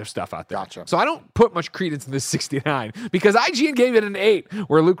hodgepodge of stuff out there. Gotcha. So I don't put much credence in this 69 because IGN gave it an 8,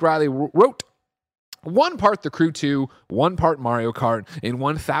 where Luke Riley wrote, 1 part The Crew 2, 1 part Mario Kart, and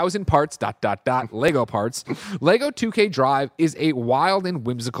 1,000 parts ... Lego parts. Lego 2K Drive is a wild and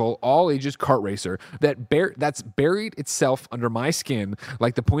whimsical all-ages kart racer that's buried itself under my skin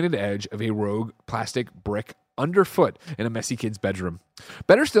like the pointed edge of a rogue plastic brick underfoot in a messy kid's bedroom.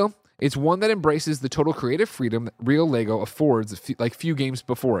 Better still, it's one that embraces the total creative freedom that real LEGO affords like few games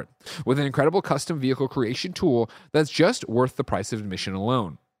before it, with an incredible custom vehicle creation tool that's just worth the price of admission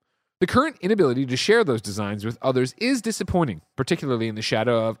alone. The current inability to share those designs with others is disappointing, particularly in the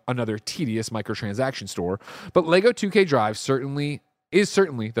shadow of another tedious microtransaction store, but LEGO 2K Drive is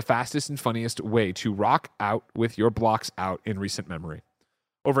certainly the fastest and funniest way to rock out with your blocks out in recent memory.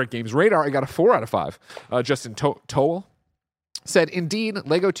 Over at Games Radar, I got a 4 out of 5. Justin Towell said, indeed,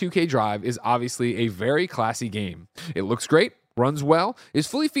 LEGO 2K Drive is obviously a very classy game. It looks great, runs well, is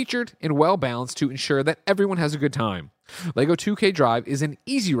fully featured, and well balanced to ensure that everyone has a good time. LEGO 2K Drive is an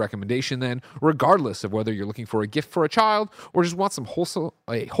easy recommendation then, regardless of whether you're looking for a gift for a child or just want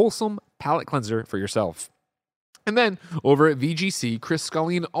a wholesome palate cleanser for yourself. And then, over at VGC, Chris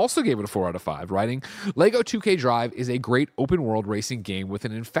Scullion also gave it a 4 out of 5, writing, LEGO 2K Drive is a great open-world racing game with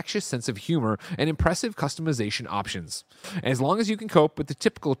an infectious sense of humor and impressive customization options. As long as you can cope with the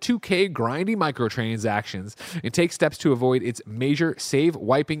typical 2K grindy microtransactions and take steps to avoid its major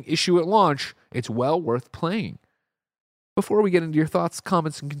save-wiping issue at launch, it's well worth playing. Before we get into your thoughts,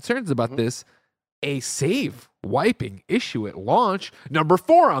 comments, and concerns about this, a save-wiping issue at launch. Number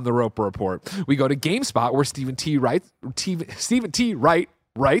 4 on the Roper Report. We go to GameSpot, where Stephen T. Wright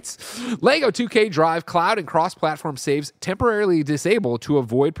writes, LEGO 2K Drive cloud and cross-platform saves temporarily disabled to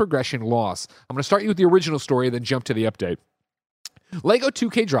avoid progression loss. I'm going to start you with the original story, then jump to the update. LEGO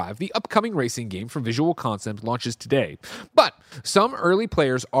 2K Drive, the upcoming racing game from Visual Concept, launches today. But some early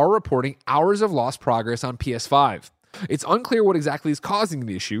players are reporting hours of lost progress on PS5. It's unclear what exactly is causing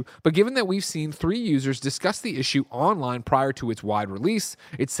the issue, but given that we've seen 3 users discuss the issue online prior to its wide release,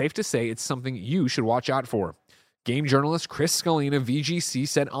 it's safe to say it's something you should watch out for. Game journalist Chris Scullion of VGC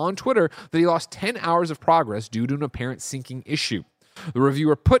said on Twitter that he lost 10 hours of progress due to an apparent syncing issue. The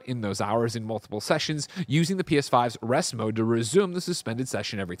reviewer put in those hours in multiple sessions, using the PS5's rest mode to resume the suspended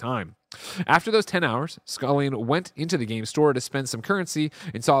session every time. After those 10 hours, Scullion went into the game store to spend some currency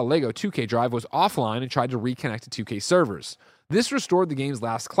and saw LEGO 2K Drive was offline and tried to reconnect to 2K servers. This restored the game's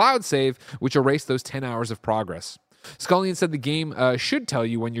last cloud save, which erased those 10 hours of progress. Scullion said the game should tell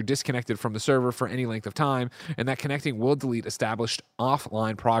you when you're disconnected from the server for any length of time, and that connecting will delete established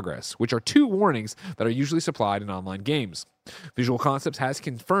offline progress, which are 2 warnings that are usually supplied in online games. Visual Concepts has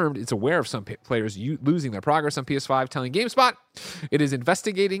confirmed it's aware of some players losing their progress on PS5, telling GameSpot it is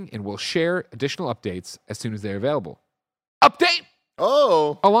investigating and will share additional updates as soon as they're available. Update!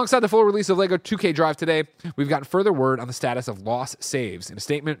 Oh! Alongside the full release of LEGO 2K Drive today, we've gotten further word on the status of lost saves. In a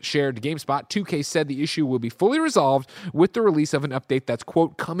statement shared to GameSpot, 2K said the issue will be fully resolved with the release of an update that's,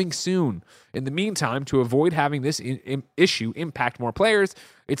 quote, coming soon. In the meantime, to avoid having this issue impact more players,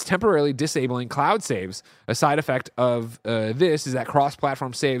 it's temporarily disabling cloud saves. A side effect of this is that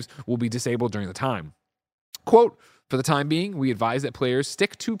cross-platform saves will be disabled during the time. Quote, for the time being, we advise that players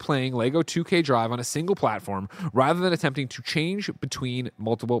stick to playing LEGO 2K Drive on a single platform rather than attempting to change between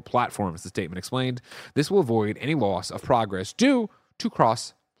multiple platforms, the statement explained. This will avoid any loss of progress due to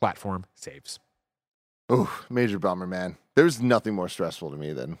cross-platform saves. Oh, major bummer, man. There's nothing more stressful to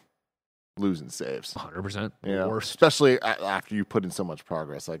me than losing saves. 100%. You know, especially after you put in so much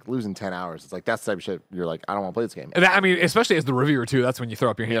progress. Like losing 10 hours. It's like that's the type of shit you're like, I don't want to play this game. I mean, especially as the reviewer too, that's when you throw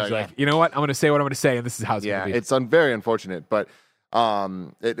up your hands. You're like, you know what? I'm going to say what I'm going to say, and this is how it's going to be. Yeah, it's very unfortunate, but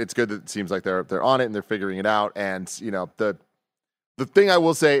it's good that it seems like they're on it and they're figuring it out. And you know, the The thing I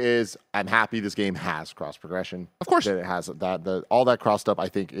will say is I'm happy this game has cross progression. Of course. That it has that. All that crossed up, I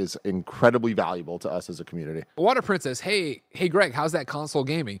think, is incredibly valuable to us as a community. Water Princess, hey, Greg, how's that console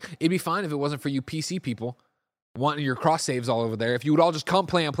gaming? It'd be fine if it wasn't for you PC people wanting your cross saves all over there. If you would all just come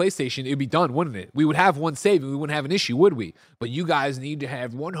play on PlayStation, it'd be done, wouldn't it? We would have one save and we wouldn't have an issue, would we? But you guys need to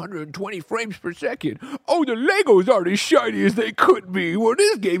have 120 frames per second. Oh, the Legos aren't as shiny as they could be. Well,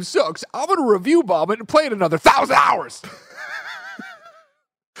 this game sucks. I'm going to review bomb it and play it another 1,000 hours.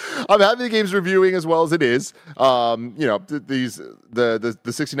 I'm happy the game's reviewing as well as it is. The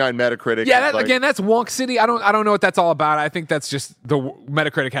 69 Metacritic. Yeah, again, that's Wonk City. I don't know what that's all about. I think that's just the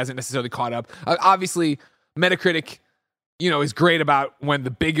Metacritic hasn't necessarily caught up. Obviously, Metacritic, is great about when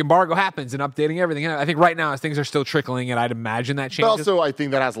the big embargo happens and updating everything. I think right now, as things are still trickling, and I'd imagine that changes. But also, I think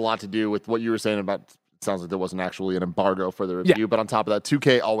that has a lot to do with what you were saying about. It sounds like there wasn't actually an embargo for the review, yeah. But on top of that,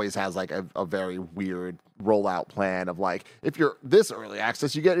 2K always has like a very weird rollout plan of like, if you're this early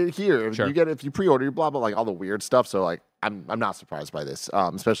access, you get it here. Sure. You get it if you pre-order, blah blah, like all the weird stuff. So like, I'm not surprised by this,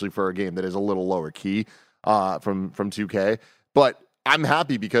 especially for a game that is a little lower key from 2K, but. I'm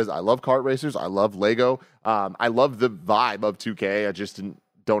happy because I love kart racers. I love Lego. I love the vibe of 2K. I just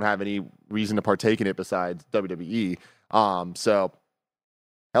don't have any reason to partake in it besides WWE. So,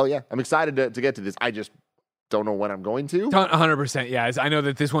 hell yeah. I'm excited to get to this. I just don't know when I'm going to. 100%, yeah. I know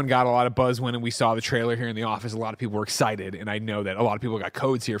that this one got a lot of buzz when we saw the trailer here in the office. A lot of people were excited, and I know that a lot of people got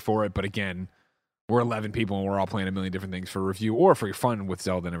codes here for it. But again, we're 11 people, and we're all playing a million different things for review or for your fun with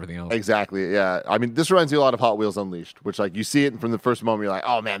Zelda and everything else. Exactly, yeah. I mean, this reminds me a lot of Hot Wheels Unleashed, which, like, you see it from the first moment, you're like,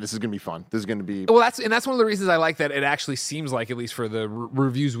 oh, man, this is going to be fun. This is going to be... Well, that's one of the reasons I like that it actually seems like, at least for the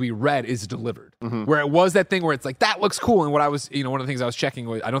reviews we read, is delivered. Mm-hmm. Where it was that thing where it's like, that looks cool. And what I was, one of the things I was checking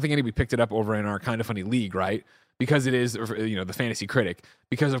was, I don't think anybody picked it up over in our Kind of Funny league, right? Because it is, the Fantasy Critic.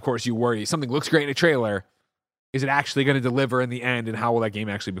 Because, of course, you worry, something looks great in a trailer. Is it actually going to deliver in the end, and how will that game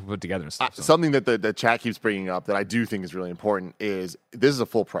actually be put together and stuff? Something that the chat keeps bringing up that I do think is really important is this is a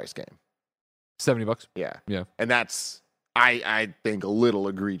full price game. $70. Yeah. Yeah. And that's, I think, a little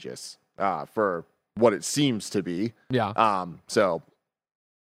egregious for what it seems to be. Yeah. So,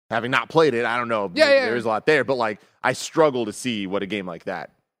 having not played it, I don't know. Yeah, there is a lot there, but like, I struggle to see what a game like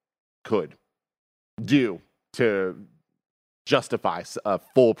that could do to justify a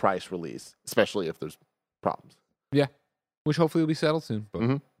full price release, especially if there's problems. Yeah, which hopefully will be settled soon,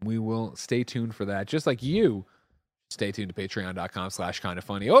 but we will stay tuned for that. Just like you, stay tuned to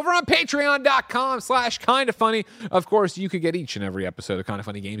patreon.com/kindoffunny. Over on patreon.com/kindoffunny, of course, you could get each and every episode of Kind of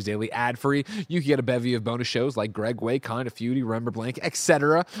Funny Games Daily ad-free. You could get a bevy of bonus shows like Greg Way, Kind of Feudy, Remember Blank,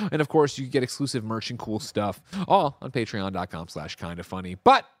 etc. And of course, you could get exclusive merch and cool stuff, all on patreon.com/kindoffunny.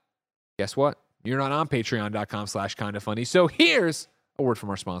 But guess what? You're not on patreon.com/kindoffunny. So here's a word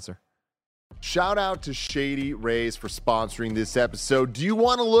from our sponsor. Shout out to Shady Rays for sponsoring this episode. Do you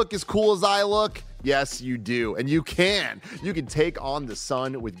want to look as cool as I look? Yes, you do. And you can. You can take on the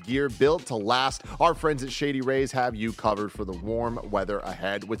sun with gear built to last. Our friends at Shady Rays have you covered for the warm weather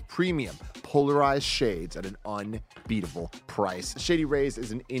ahead with premium polarized shades at an unbeatable price. Shady Rays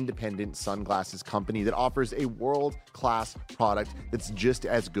is an independent sunglasses company that offers a world-class product that's just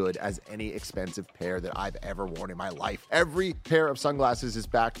as good as any expensive pair that I've ever worn in my life. Every pair of sunglasses is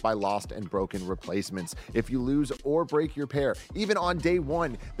backed by lost and broken replacements. If you lose or break your pair, even on day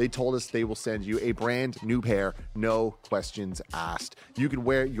one, they told us they will send you a brand new pair, no questions asked. You can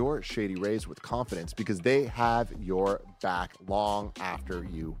wear your Shady Rays with confidence because they have your back long after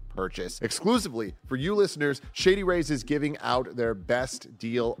you purchase. Exclusively for you listeners, Shady Rays is giving out their best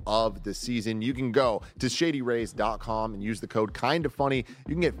deal of the season. You can go to shadyrays.com and use the code KINDOFFUNNY.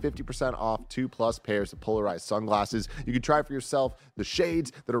 You can get 50% off 2+ pairs of polarized sunglasses. You can try for yourself the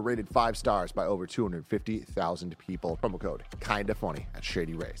shades that are rated 5 stars by over 250,000 people. Promo code KINDOFFUNNY at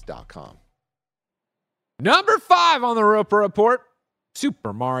shadyrays.com. Number 5 on the Roper Report,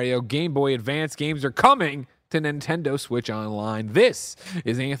 Super Mario Game Boy Advance games are coming to Nintendo Switch Online. This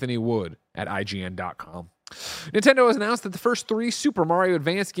is Anthony Wood at IGN.com. Nintendo has announced that the first 3 Super Mario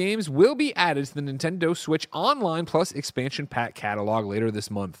Advance games will be added to the Nintendo Switch Online Plus expansion pack catalog later this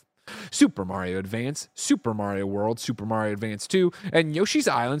month. Super Mario Advance, Super Mario World, Super Mario Advance 2, and Yoshi's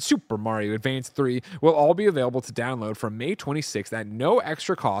Island Super Mario Advance 3 will all be available to download from May 26th at no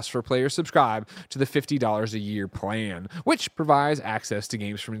extra cost for players subscribed to the $50 a year plan, which provides access to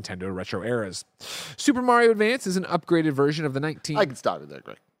games from Nintendo retro eras. Super Mario Advance is an upgraded version of the I can stop it there,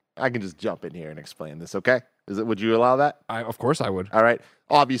 Greg. I can just jump in here and explain this, okay? Would you allow that? Of course I would. All right.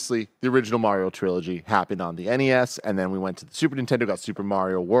 Obviously, the original Mario trilogy happened on the NES, and then we went to the Super Nintendo, got Super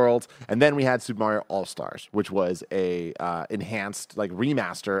Mario World, and then we had Super Mario All-Stars, which was a enhanced, like,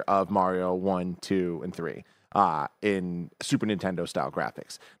 remaster of Mario 1, 2, and 3. in Super Nintendo style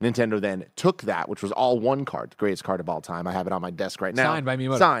graphics. Nintendo then took that, which was all one card, the greatest card of all time. I have it on my desk right now. Signed by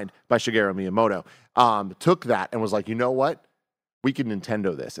Miyamoto. Signed by Shigeru Miyamoto. Took that and was like, you know what? We can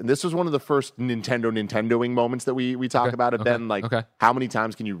Nintendo this. And this was one of the first Nintendoing moments that we talk about it. Then, like, how many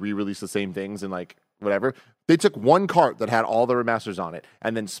times can you re-release the same things and, like, whatever? They took one cart that had all the remasters on it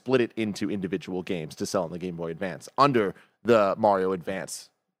and then split it into individual games to sell on the Game Boy Advance under the Mario Advance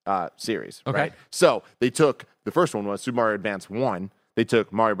series, right? So they took, the first one was Super Mario Advance 1. They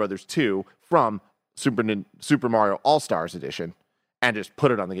took Mario Brothers 2 from Super Mario All-Stars Edition and just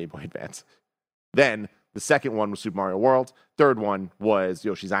put it on the Game Boy Advance. Then the second one was Super Mario World. Third one was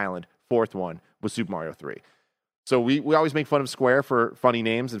Yoshi's Island. Fourth one was Super Mario 3. So we always make fun of Square for funny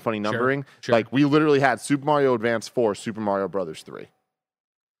names and funny numbering. Sure. Like, we literally had Super Mario Advance 4, Super Mario Brothers 3.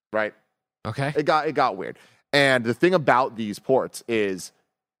 Right? Okay. It got weird. And the thing about these ports is,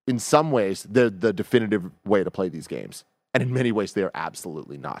 in some ways, they're the definitive way to play these games. And in many ways, they are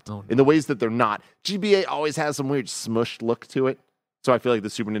absolutely not. Oh, no. In the ways that they're not, GBA always has some weird smushed look to it. So I feel like the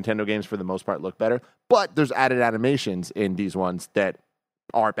Super Nintendo games, for the most part, look better. But there's added animations in these ones that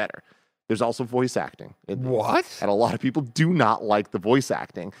are better. There's also voice acting. What? And a lot of people do not like the voice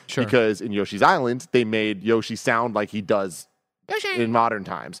acting. Sure. Because in Yoshi's Island, they made Yoshi sound like he does in modern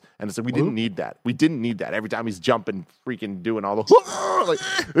times. And so we didn't need that. We didn't need that. Every time he's jumping, freaking doing all the... like,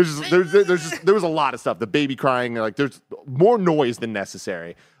 there was a lot of stuff. The baby crying, like, there's more noise than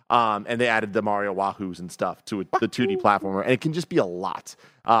necessary. And they added the Mario Wahoos and stuff to the 2D platformer. And it can just be a lot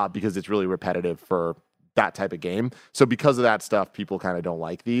because it's really repetitive for that type of game. So because of that stuff, people kind of don't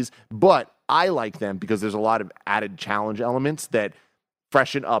like these. But I like them because there's a lot of added challenge elements that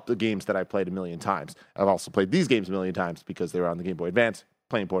freshen up the games that I've played a million times. I've also played these games a million times because they were on the Game Boy Advance.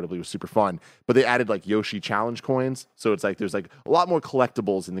 Playing portably was super fun. But they added, like, Yoshi challenge coins. So it's like there's, like, a lot more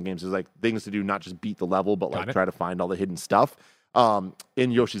collectibles in the games. There's, like, things to do, not just beat the level, but, like, try to find all the hidden stuff.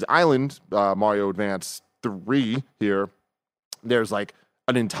 In Yoshi's Island, Mario Advance 3 here, there's, like,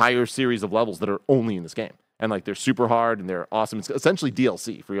 an entire series of levels that are only in this game. And, like, they're super hard and they're awesome. It's essentially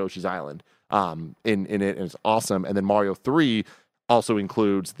DLC for Yoshi's Island in it, and it's awesome. And then Mario 3 also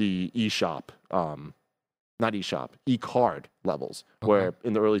includes the eShop, not eShop, eCard levels, where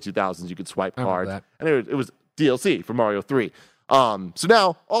in the early 2000s you could swipe cards. And it was DLC for Mario 3. So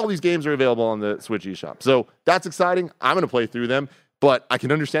now all these games are available on the Switch eShop. So that's exciting. I'm going to play through them. But I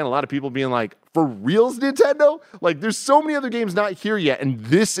can understand a lot of people being like, for reals, Nintendo? Like, there's so many other games not here yet, and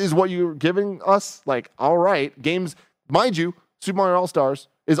this is what you're giving us? Like, all right. Games, mind you, Super Mario All-Stars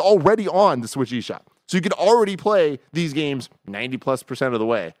is already on the Switch eShop. So you could already play these games 90+% of the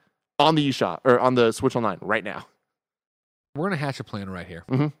way on the eShop, or on the Switch Online right now. We're going to hatch a plan right here.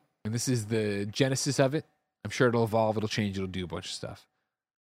 Mm-hmm. And this is the genesis of it. I'm sure it'll evolve, it'll change, it'll do a bunch of stuff.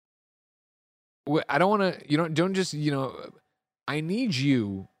 I don't want to, don't just, I need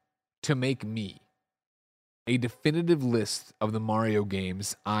you to make me a definitive list of the Mario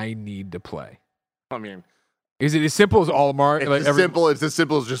games I need to play. I mean, is it as simple as all Mario? It's as simple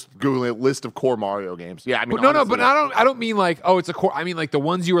as just Googling a list of core Mario games. Yeah, I mean, but I don't mean like, it's a core. I mean, like, the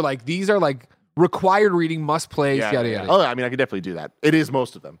ones you were like, these are like required reading, must play, yada yada. Oh, I mean, I could definitely do that. It is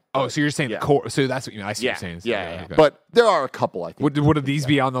most of them. Oh, so you're saying the core? So that's what you mean. I see what you're saying. Yeah. Okay. But there are a couple. I think. Would these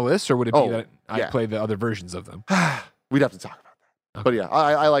be on the list, or would it be that I play the other versions of them? We'd have to talk about that. Okay. But yeah,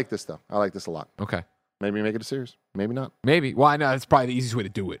 I like this though. I like this a lot. Okay. Maybe make it a series. Maybe not. Maybe. Well, I know that's probably the easiest way to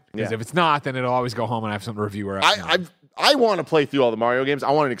do it. Because if it's not, then it'll always go home and I have something to review. I want to play through all the Mario games.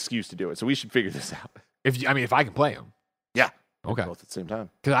 I want an excuse to do it. So we should figure this out. If I can play them. Yeah. Okay. Both at the same time.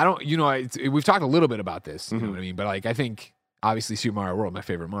 Because I don't, we've talked a little bit about this. You know what I mean? But like, I think obviously Super Mario World, my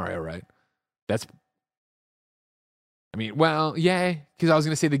favorite Mario, right? Because I was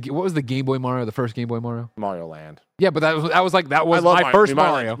going to say what was the Game Boy Mario, the first Game Boy Mario? Mario Land. Yeah, but that was my first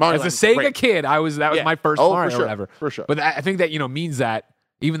Mario. As a Sega kid, that was my first Mario for sure, or whatever. For sure. But I think that, means that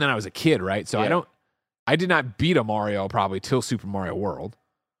even then I was a kid, right? So I did not beat a Mario probably till Super Mario World.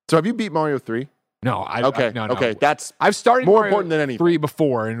 So have you beat Mario 3? No. No. Okay, that's I've started more Mario important than anything. 3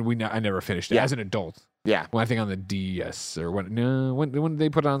 before, and I never finished it as an adult. Yeah. When I think on the DS or when did they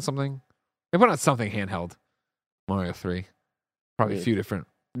put it on something? They put on something handheld. Mario 3. Probably a few different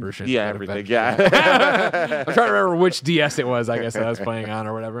versions. Yeah, everything. Yeah. I'm trying to remember which DS it was, I guess, that I was playing on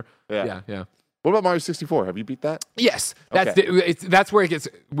or whatever. Yeah. What about Mario 64? Have you beat that? Yes. That's where it gets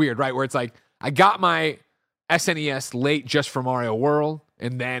weird, right? Where it's like, I got my SNES late just for Mario World,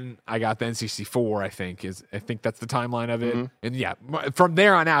 and then I got the N64, I think that's the timeline of it. Mm-hmm. And from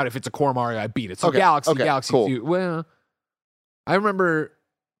there on out, if it's a core Mario, I beat it. So Galaxy cool. 2. Well, I remember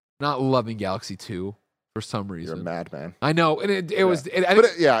not loving Galaxy 2 for some reason. You're a madman. I know, and it was.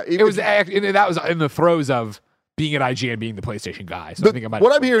 That was in the throes of being at IGN, being the PlayStation guy. So I think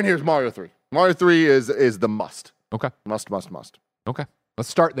what I'm hearing here is Mario 3. Mario 3 is the must. Okay. Must. Okay. Let's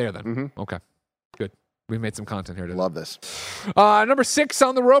start there then. Mm-hmm. Okay. Good. We made some content here today. Love this. Number 6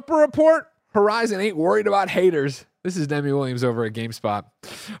 on the Roper Report. Horizon ain't worried about haters. This is Demi Williams over at GameSpot.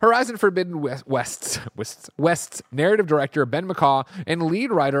 Horizon Forbidden West's narrative director Ben McCaw and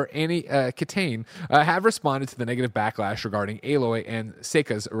lead writer Annie Catane have responded to the negative backlash regarding Aloy and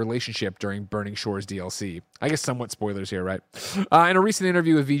Seika's relationship during Burning Shores DLC. I guess somewhat spoilers here, right? In a recent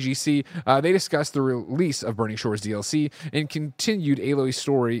interview with VGC, they discussed the release of Burning Shores DLC and continued Aloy's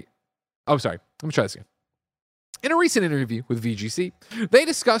story. Oh, sorry. Let me try this again. In a recent interview with VGC, they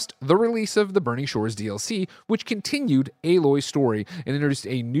discussed the release of the Burning Shores DLC, which continued Aloy's story and introduced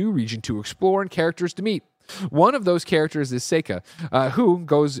a new region to explore and characters to meet. One of those characters is Seika, who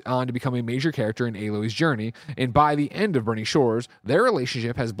goes on to become a major character in Aloy's journey, and by the end of Burning Shores, their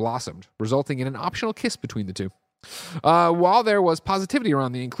relationship has blossomed, resulting in an optional kiss between the two. While there was positivity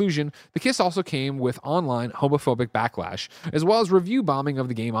around the inclusion, the kiss also came with online homophobic backlash, as well as review bombing of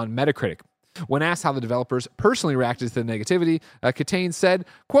the game on Metacritic. When asked how the developers personally reacted to the negativity, Catane said,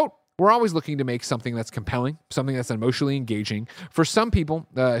 quote, "We're always looking to make something that's compelling, something that's emotionally engaging. For some people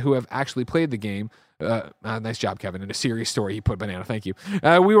who have actually played the game," nice job, Kevin. In a serious story, he put banana. Thank you.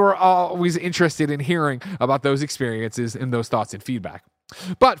 "We were always interested in hearing about those experiences and those thoughts and feedback.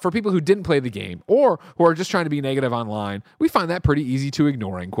 But for people who didn't play the game or who are just trying to be negative online, we find that pretty easy to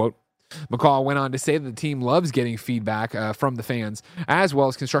ignore," end quote. McCall went on to say that the team loves getting feedback from the fans, as well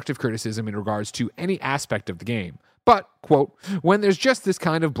as constructive criticism in regards to any aspect of the game. But, quote, "When there's just this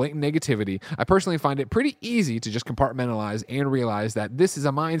kind of blatant negativity, I personally find it pretty easy to just compartmentalize and realize that this is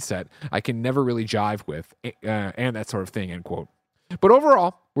a mindset I can never really jive with, and that sort of thing," end quote. But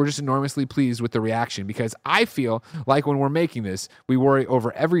overall, we're just enormously pleased with the reaction because I feel like when we're making this, we worry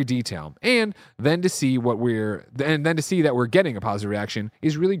over every detail, and then to see that we're getting a positive reaction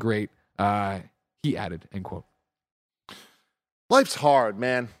is really great. He added, end quote. Life's hard,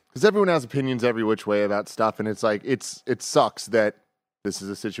 man, because everyone has opinions every which way about stuff, and it's like it sucks that this is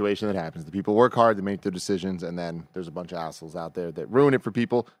a situation that happens. The people work hard, they make their decisions, and then there's a bunch of assholes out there that ruin it for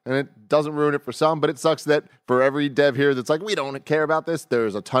people, and it doesn't ruin it for some, but it sucks that for every dev here that's like, we don't care about this,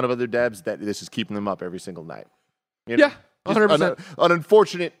 there's a ton of other devs that this is keeping them up every single night. You know? Yeah, 100%. An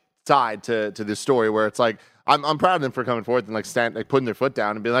unfortunate side to this story where it's like, I'm proud of them for coming forth and putting their foot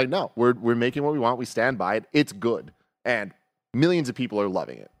down and being like, no, we're making what we want. We stand by it. It's good. And millions of people are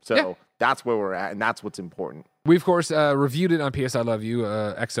loving it. So That's where we're at. And that's what's important. We, of course, reviewed it on PS I Love You,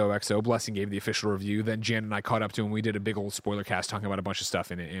 XOXO. Blessing gave the official review. Then Jan and I caught up to him. We did a big old spoiler cast talking about a bunch of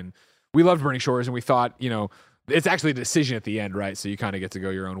stuff in it. And we loved Burning Shores. And we thought, it's actually a decision at the end, right? So you kind of get to go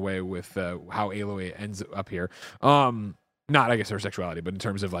your own way with how Aloy ends up here. Not, I guess, her sexuality, but in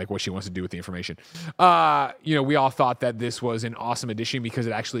terms of like what she wants to do with the information. We all thought that this was an awesome addition because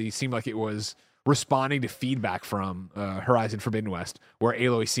it actually seemed like it was responding to feedback from Horizon Forbidden West, where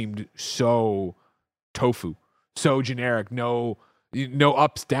Aloy seemed so tofu, so generic, no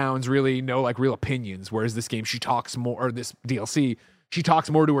ups, downs, really, no like real opinions. Whereas this game, she talks more, or this DLC, she talks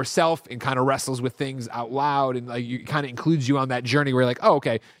more to herself and kind of wrestles with things out loud, and like you kind of includes you on that journey where you're like, oh,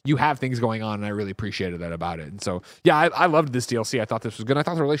 okay, you have things going on, and I really appreciated that about it. And so, yeah, I loved this DLC. I thought this was good. I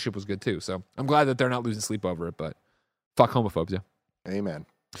thought the relationship was good too. So I'm glad that they're not losing sleep over it. But fuck homophobes, yeah. Amen.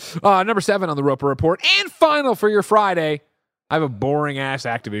 Number 7 on the Roper Report, and final for your Friday. I have a boring-ass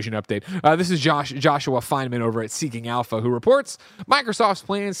Activision update. This is Joshua Feynman over at Seeking Alpha, who reports Microsoft's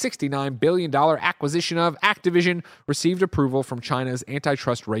planned $69 billion acquisition of Activision received approval from China's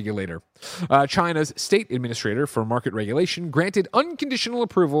antitrust regulator. China's state administrator for market regulation granted unconditional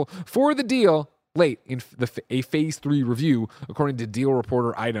approval for the deal late in a Phase 3 review, according to Deal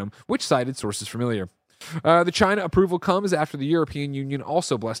Reporter item, which cited sources familiar. The China approval comes after the European Union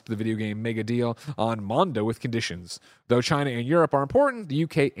also blessed the video game mega deal on Mondo with conditions. Though China and Europe are important, the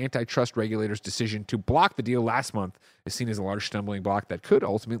UK antitrust regulator's decision to block the deal last month is seen as a large stumbling block that could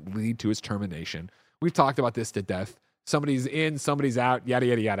ultimately lead to its termination. We've talked about this to death. Somebody's in, somebody's out, yada,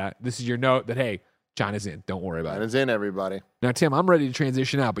 yada, yada. This is your note that, hey, China's in. Don't worry about it. China's in, everybody. Now, Tim, I'm ready to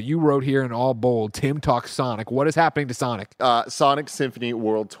transition out, but you wrote here in all bold, Tim talks Sonic. What is happening to Sonic? Sonic Symphony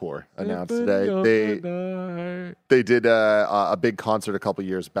World Tour announced today. They did a big concert a couple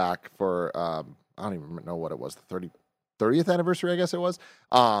years back for, I don't even know what it was, the 30th anniversary, I guess it was.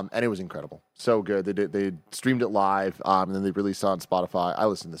 And it was incredible. So good. They streamed it live, and then they released it on Spotify. I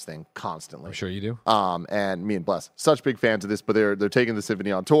listen to this thing constantly. I'm sure you do. And me and Bless, such big fans of this, but they're taking the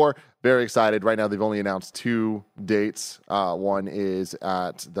symphony on tour. Very excited. Right now, they've only announced 2 dates. One is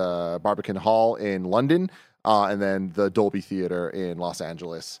at the Barbican Hall in London, and then the Dolby Theater in Los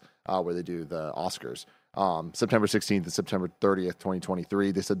Angeles, where they do the Oscars. September 16th and September 30th,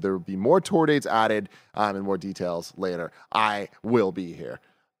 2023. They said there will be more tour dates added and more details later. I will be here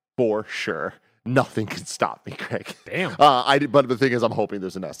for sure. Nothing can stop me, Craig. Damn. But the thing is, I'm hoping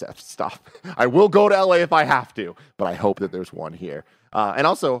there's an SF stop. I will go to LA if I have to, but I hope that there's one here. And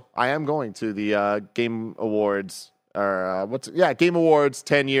also, I am going to the Game Awards Game Awards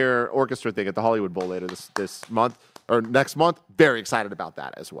 10-year orchestra thing at the Hollywood Bowl later this month or next month. Very excited about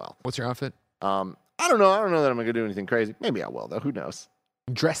that as well. What's your outfit? I don't know. I don't know that I'm going to do anything crazy. Maybe I will, though. Who knows?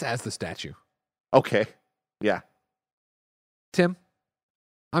 Dress as the statue. Okay. Yeah. Tim,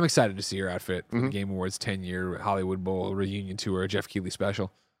 I'm excited to see your outfit for the Game Awards 10-year Hollywood Bowl reunion tour, Jeff Keighley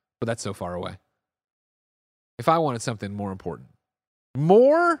special, but that's so far away. If I wanted something more important,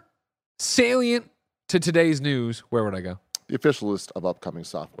 more salient to today's news, where would I go? The official list of upcoming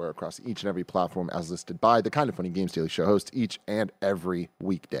software across each and every platform as listed by the Kind of Funny Games Daily Show host each and every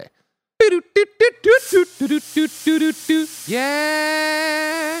weekday.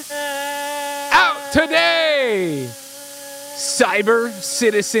 Yeah. Out today. Cyber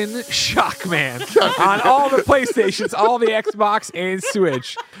Citizen Shockman on all the PlayStations, all the Xbox and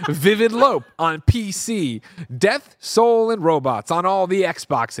Switch. Vivid Lope on PC. Death, Soul, and Robots on all the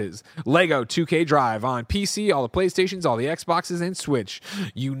Xboxes. Lego 2K Drive on PC, all the PlayStations, all the Xboxes, and Switch.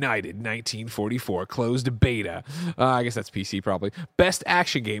 United 1944 closed beta. I guess that's PC probably. Best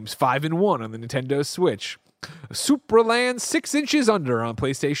Action Games 5-in-1 on the Nintendo Switch. Supraland 6 inches under on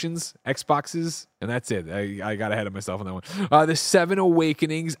PlayStations, Xboxes, and that's it. I got ahead of myself on that one. The 7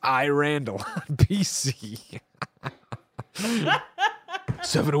 Awakenings I Randall on PC.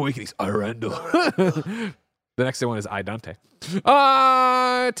 7 Awakenings I Randall. The next one is I Dante.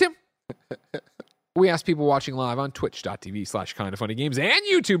 Tim. We asked people watching live on twitch.tv/kindoffunnygames and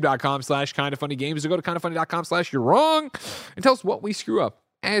youtube.com/kindoffunnygames to go to kindoffunny.com/you're wrong and tell us what we screw up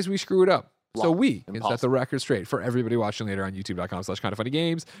as we screw it up. So we can set the record straight for everybody watching later on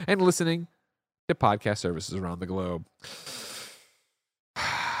youtube.com/kindoffunnygames and listening to podcast services around the globe.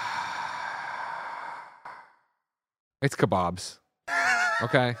 It's kebabs.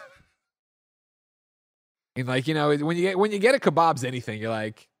 Okay? And when you get a kebabs anything, you're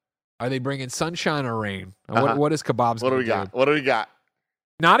like, are they bringing sunshine or rain? What is kebabs? What do we got? What do we got?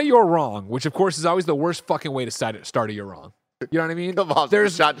 Not a you're wrong, which of course is always the worst fucking way to start a you're wrong. You know what I mean?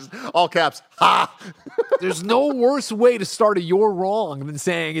 There's shot, just all caps. Ha! There's no worse way to start a you're wrong than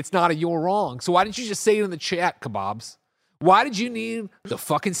saying it's not a you're wrong. So why didn't you just say it in the chat, kebabs? Why did you need the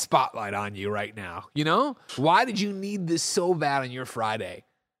fucking spotlight on you right now? You know? Why did you need this so bad on your Friday?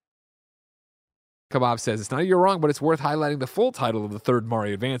 Kebab says, it's not a you're wrong, but it's worth highlighting the full title of the third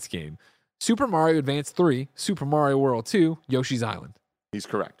Mario Advance game. Super Mario Advance 3, Super Mario World 2, Yoshi's Island. He's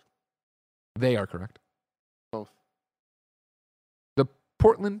correct. They are correct. Both. The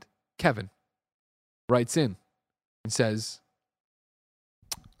Portland Kevin writes in and says,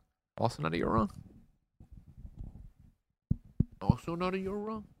 also not a you're wrong. Also not a you're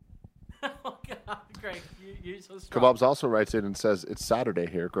wrong. Oh, God, Greg, you're so strong. Kebabs also writes in and says, it's Saturday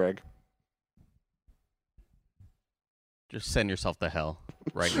here, Greg. Just send yourself to hell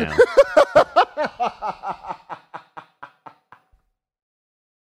right now.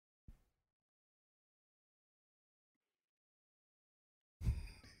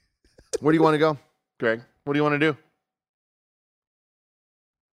 Where do you want to go, Greg? What do you want to do?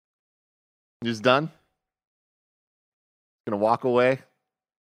 You just done? Gonna walk away?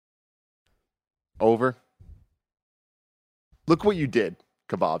 Over? Look what you did,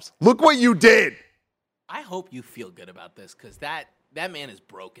 Kebabs. Look what you did! I hope you feel good about this, because that man is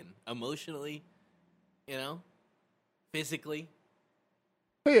broken emotionally, physically.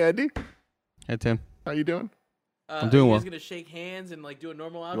 Hey, Andy. Hey, Tim. How you doing? I'm doing well. You guys gonna shake hands and do a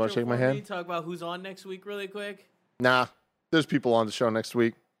normal outro? You want to shake my hand? Talk about who's on next week really quick. Nah, there's people on the show next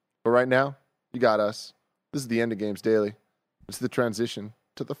week, but right now you got us. This is the End of Games Daily. It's the transition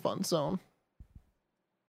to the fun zone.